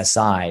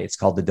DSI. It's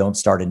called the Don't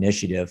Start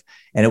Initiative.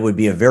 And it would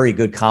be a very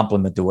good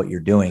complement to what you're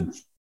doing.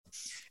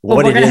 Well,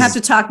 we're going to have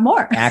to talk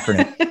more.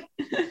 Acronym.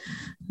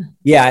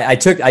 Yeah. I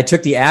took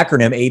the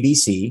acronym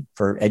ABC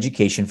for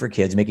education for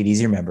kids, make it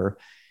easy to remember.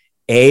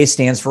 A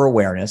stands for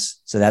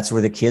awareness. So that's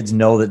where the kids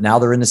know that now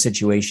they're in the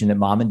situation that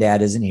mom and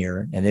dad isn't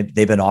here, and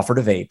they've been offered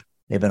a vape.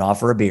 They've been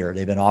offered a beer.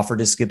 They've been offered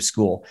to skip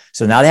school.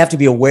 So now they have to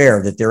be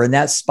aware that they're in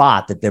that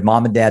spot that their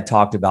mom and dad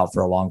talked about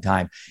for a long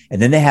time.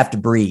 And then they have to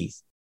breathe,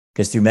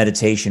 because through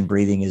meditation,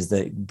 breathing's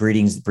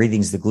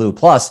the glue.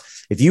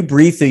 Plus, if you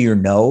breathe through your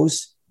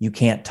nose, you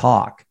can't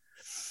talk.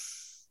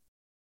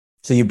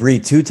 So you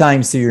breathe 2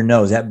 times through your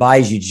nose. That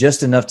buys you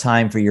just enough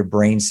time for your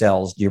brain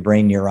cells, your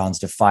brain neurons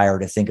to fire,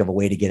 to think of a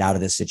way to get out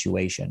of this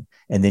situation.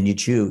 And then you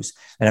choose.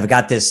 And I've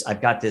got this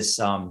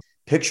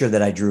picture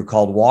that I drew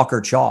called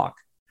Walker Chalk,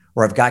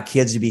 where I've got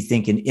kids to be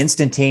thinking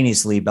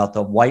instantaneously about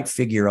the white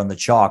figure on the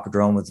chalk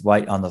drawn with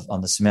white on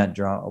the cement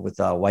drawn with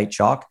white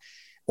chalk,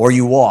 or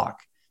you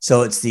walk.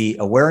 So it's the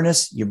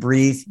awareness, you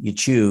breathe, you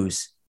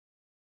choose,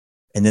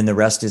 and then the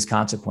rest is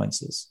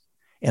consequences.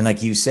 And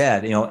like you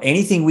said,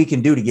 anything we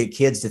can do to get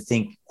kids to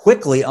think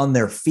quickly on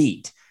their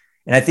feet.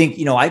 And I think,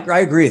 I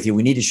agree with you.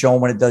 We need to show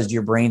them what it does to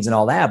your brains and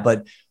all that.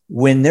 But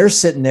when they're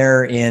sitting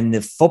there in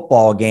the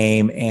football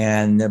game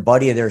and a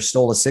buddy of theirs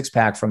stole a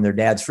 6-pack from their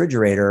dad's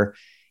refrigerator,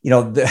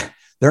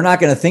 they're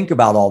not going to think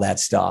about all that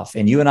stuff.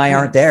 And you and I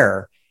aren't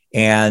there.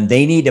 And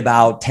they need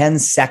about 10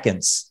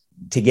 seconds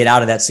to get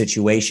out of that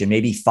situation,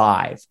 maybe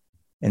 5.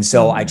 And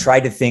so I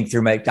tried to think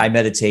through I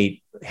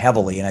meditate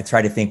heavily, and I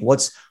try to think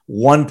what's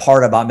one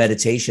part about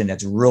meditation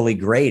that's really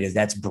great is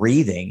that's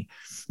breathing.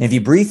 And if you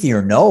breathe through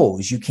your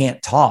nose, you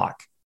can't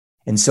talk.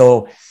 And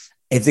so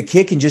if the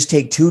kid can just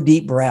take 2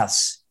 deep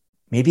breaths,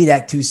 maybe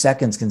that 2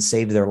 seconds can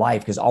save their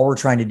life, because all we're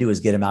trying to do is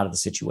get them out of the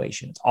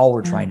situation. It's all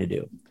we're trying to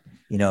do.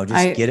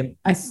 Get him.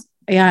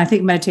 I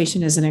think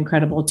meditation is an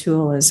incredible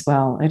tool as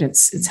well. And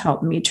it's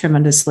helped me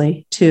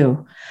tremendously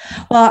too.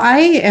 Well, I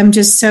am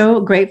just so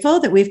grateful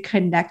that we've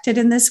connected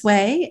in this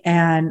way.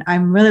 And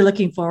I'm really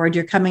looking forward.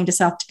 You're coming to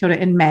South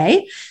Dakota in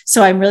May.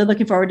 So I'm really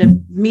looking forward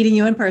to meeting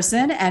you in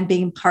person and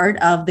being part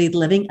of the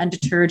Living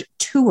Undeterred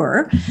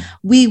tour.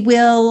 We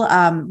will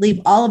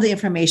leave all of the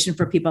information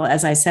for people,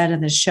 as I said,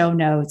 in the show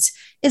notes.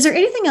 Is there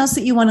anything else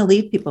that you want to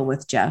leave people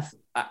with, Jeff?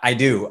 I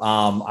do.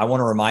 I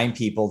want to remind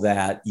people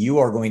that you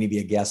are going to be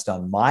a guest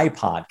on my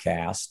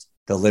podcast,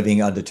 the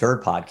Living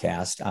Undeterred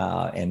podcast,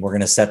 and we're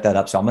going to set that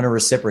up. So I'm going to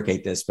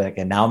reciprocate this back,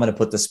 and now I'm going to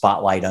put the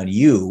spotlight on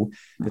you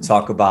to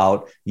talk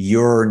about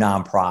your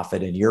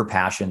nonprofit and your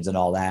passions and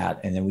all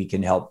that, and then we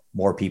can help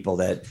more people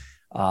that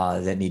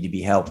that need to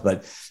be helped.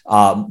 But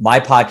my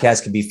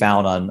podcast can be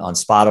found on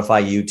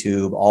Spotify,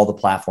 YouTube, all the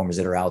platforms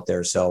that are out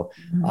there. So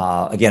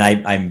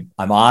again,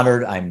 I'm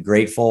honored, I'm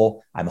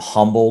grateful, I'm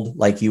humbled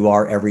like you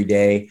are every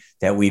day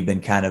that we've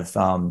been kind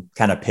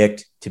of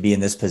picked to be in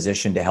this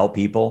position to help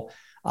people.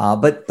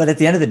 But at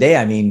the end of the day,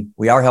 I mean,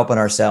 we are helping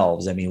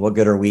ourselves. I mean, what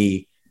good are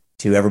we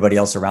to everybody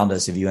else around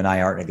us if you and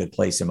I aren't in a good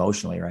place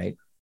emotionally, right?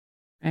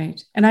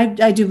 Right. And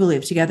I do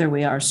believe together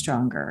we are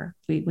stronger.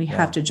 We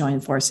have to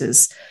join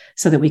forces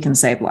so that we can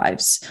save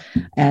lives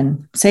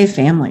and save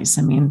families.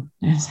 I mean,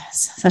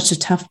 it's such a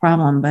tough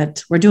problem,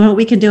 but we're doing what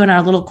we can do in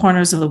our little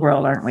corners of the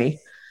world, aren't we?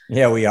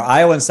 Yeah, we are.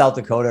 Iowa and South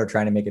Dakota are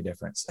trying to make a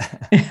difference.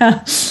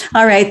 Yeah.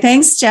 All right.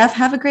 Thanks, Jeff.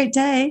 Have a great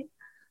day.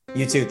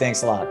 You too.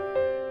 Thanks a lot.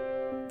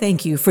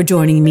 Thank you for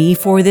joining me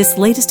for this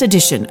latest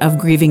edition of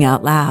Grieving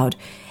Out Loud.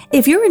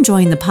 If you're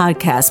enjoying the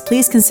podcast,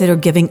 please consider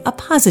giving a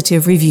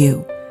positive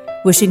review.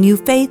 Wishing you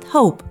faith,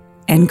 hope,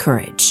 and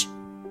courage.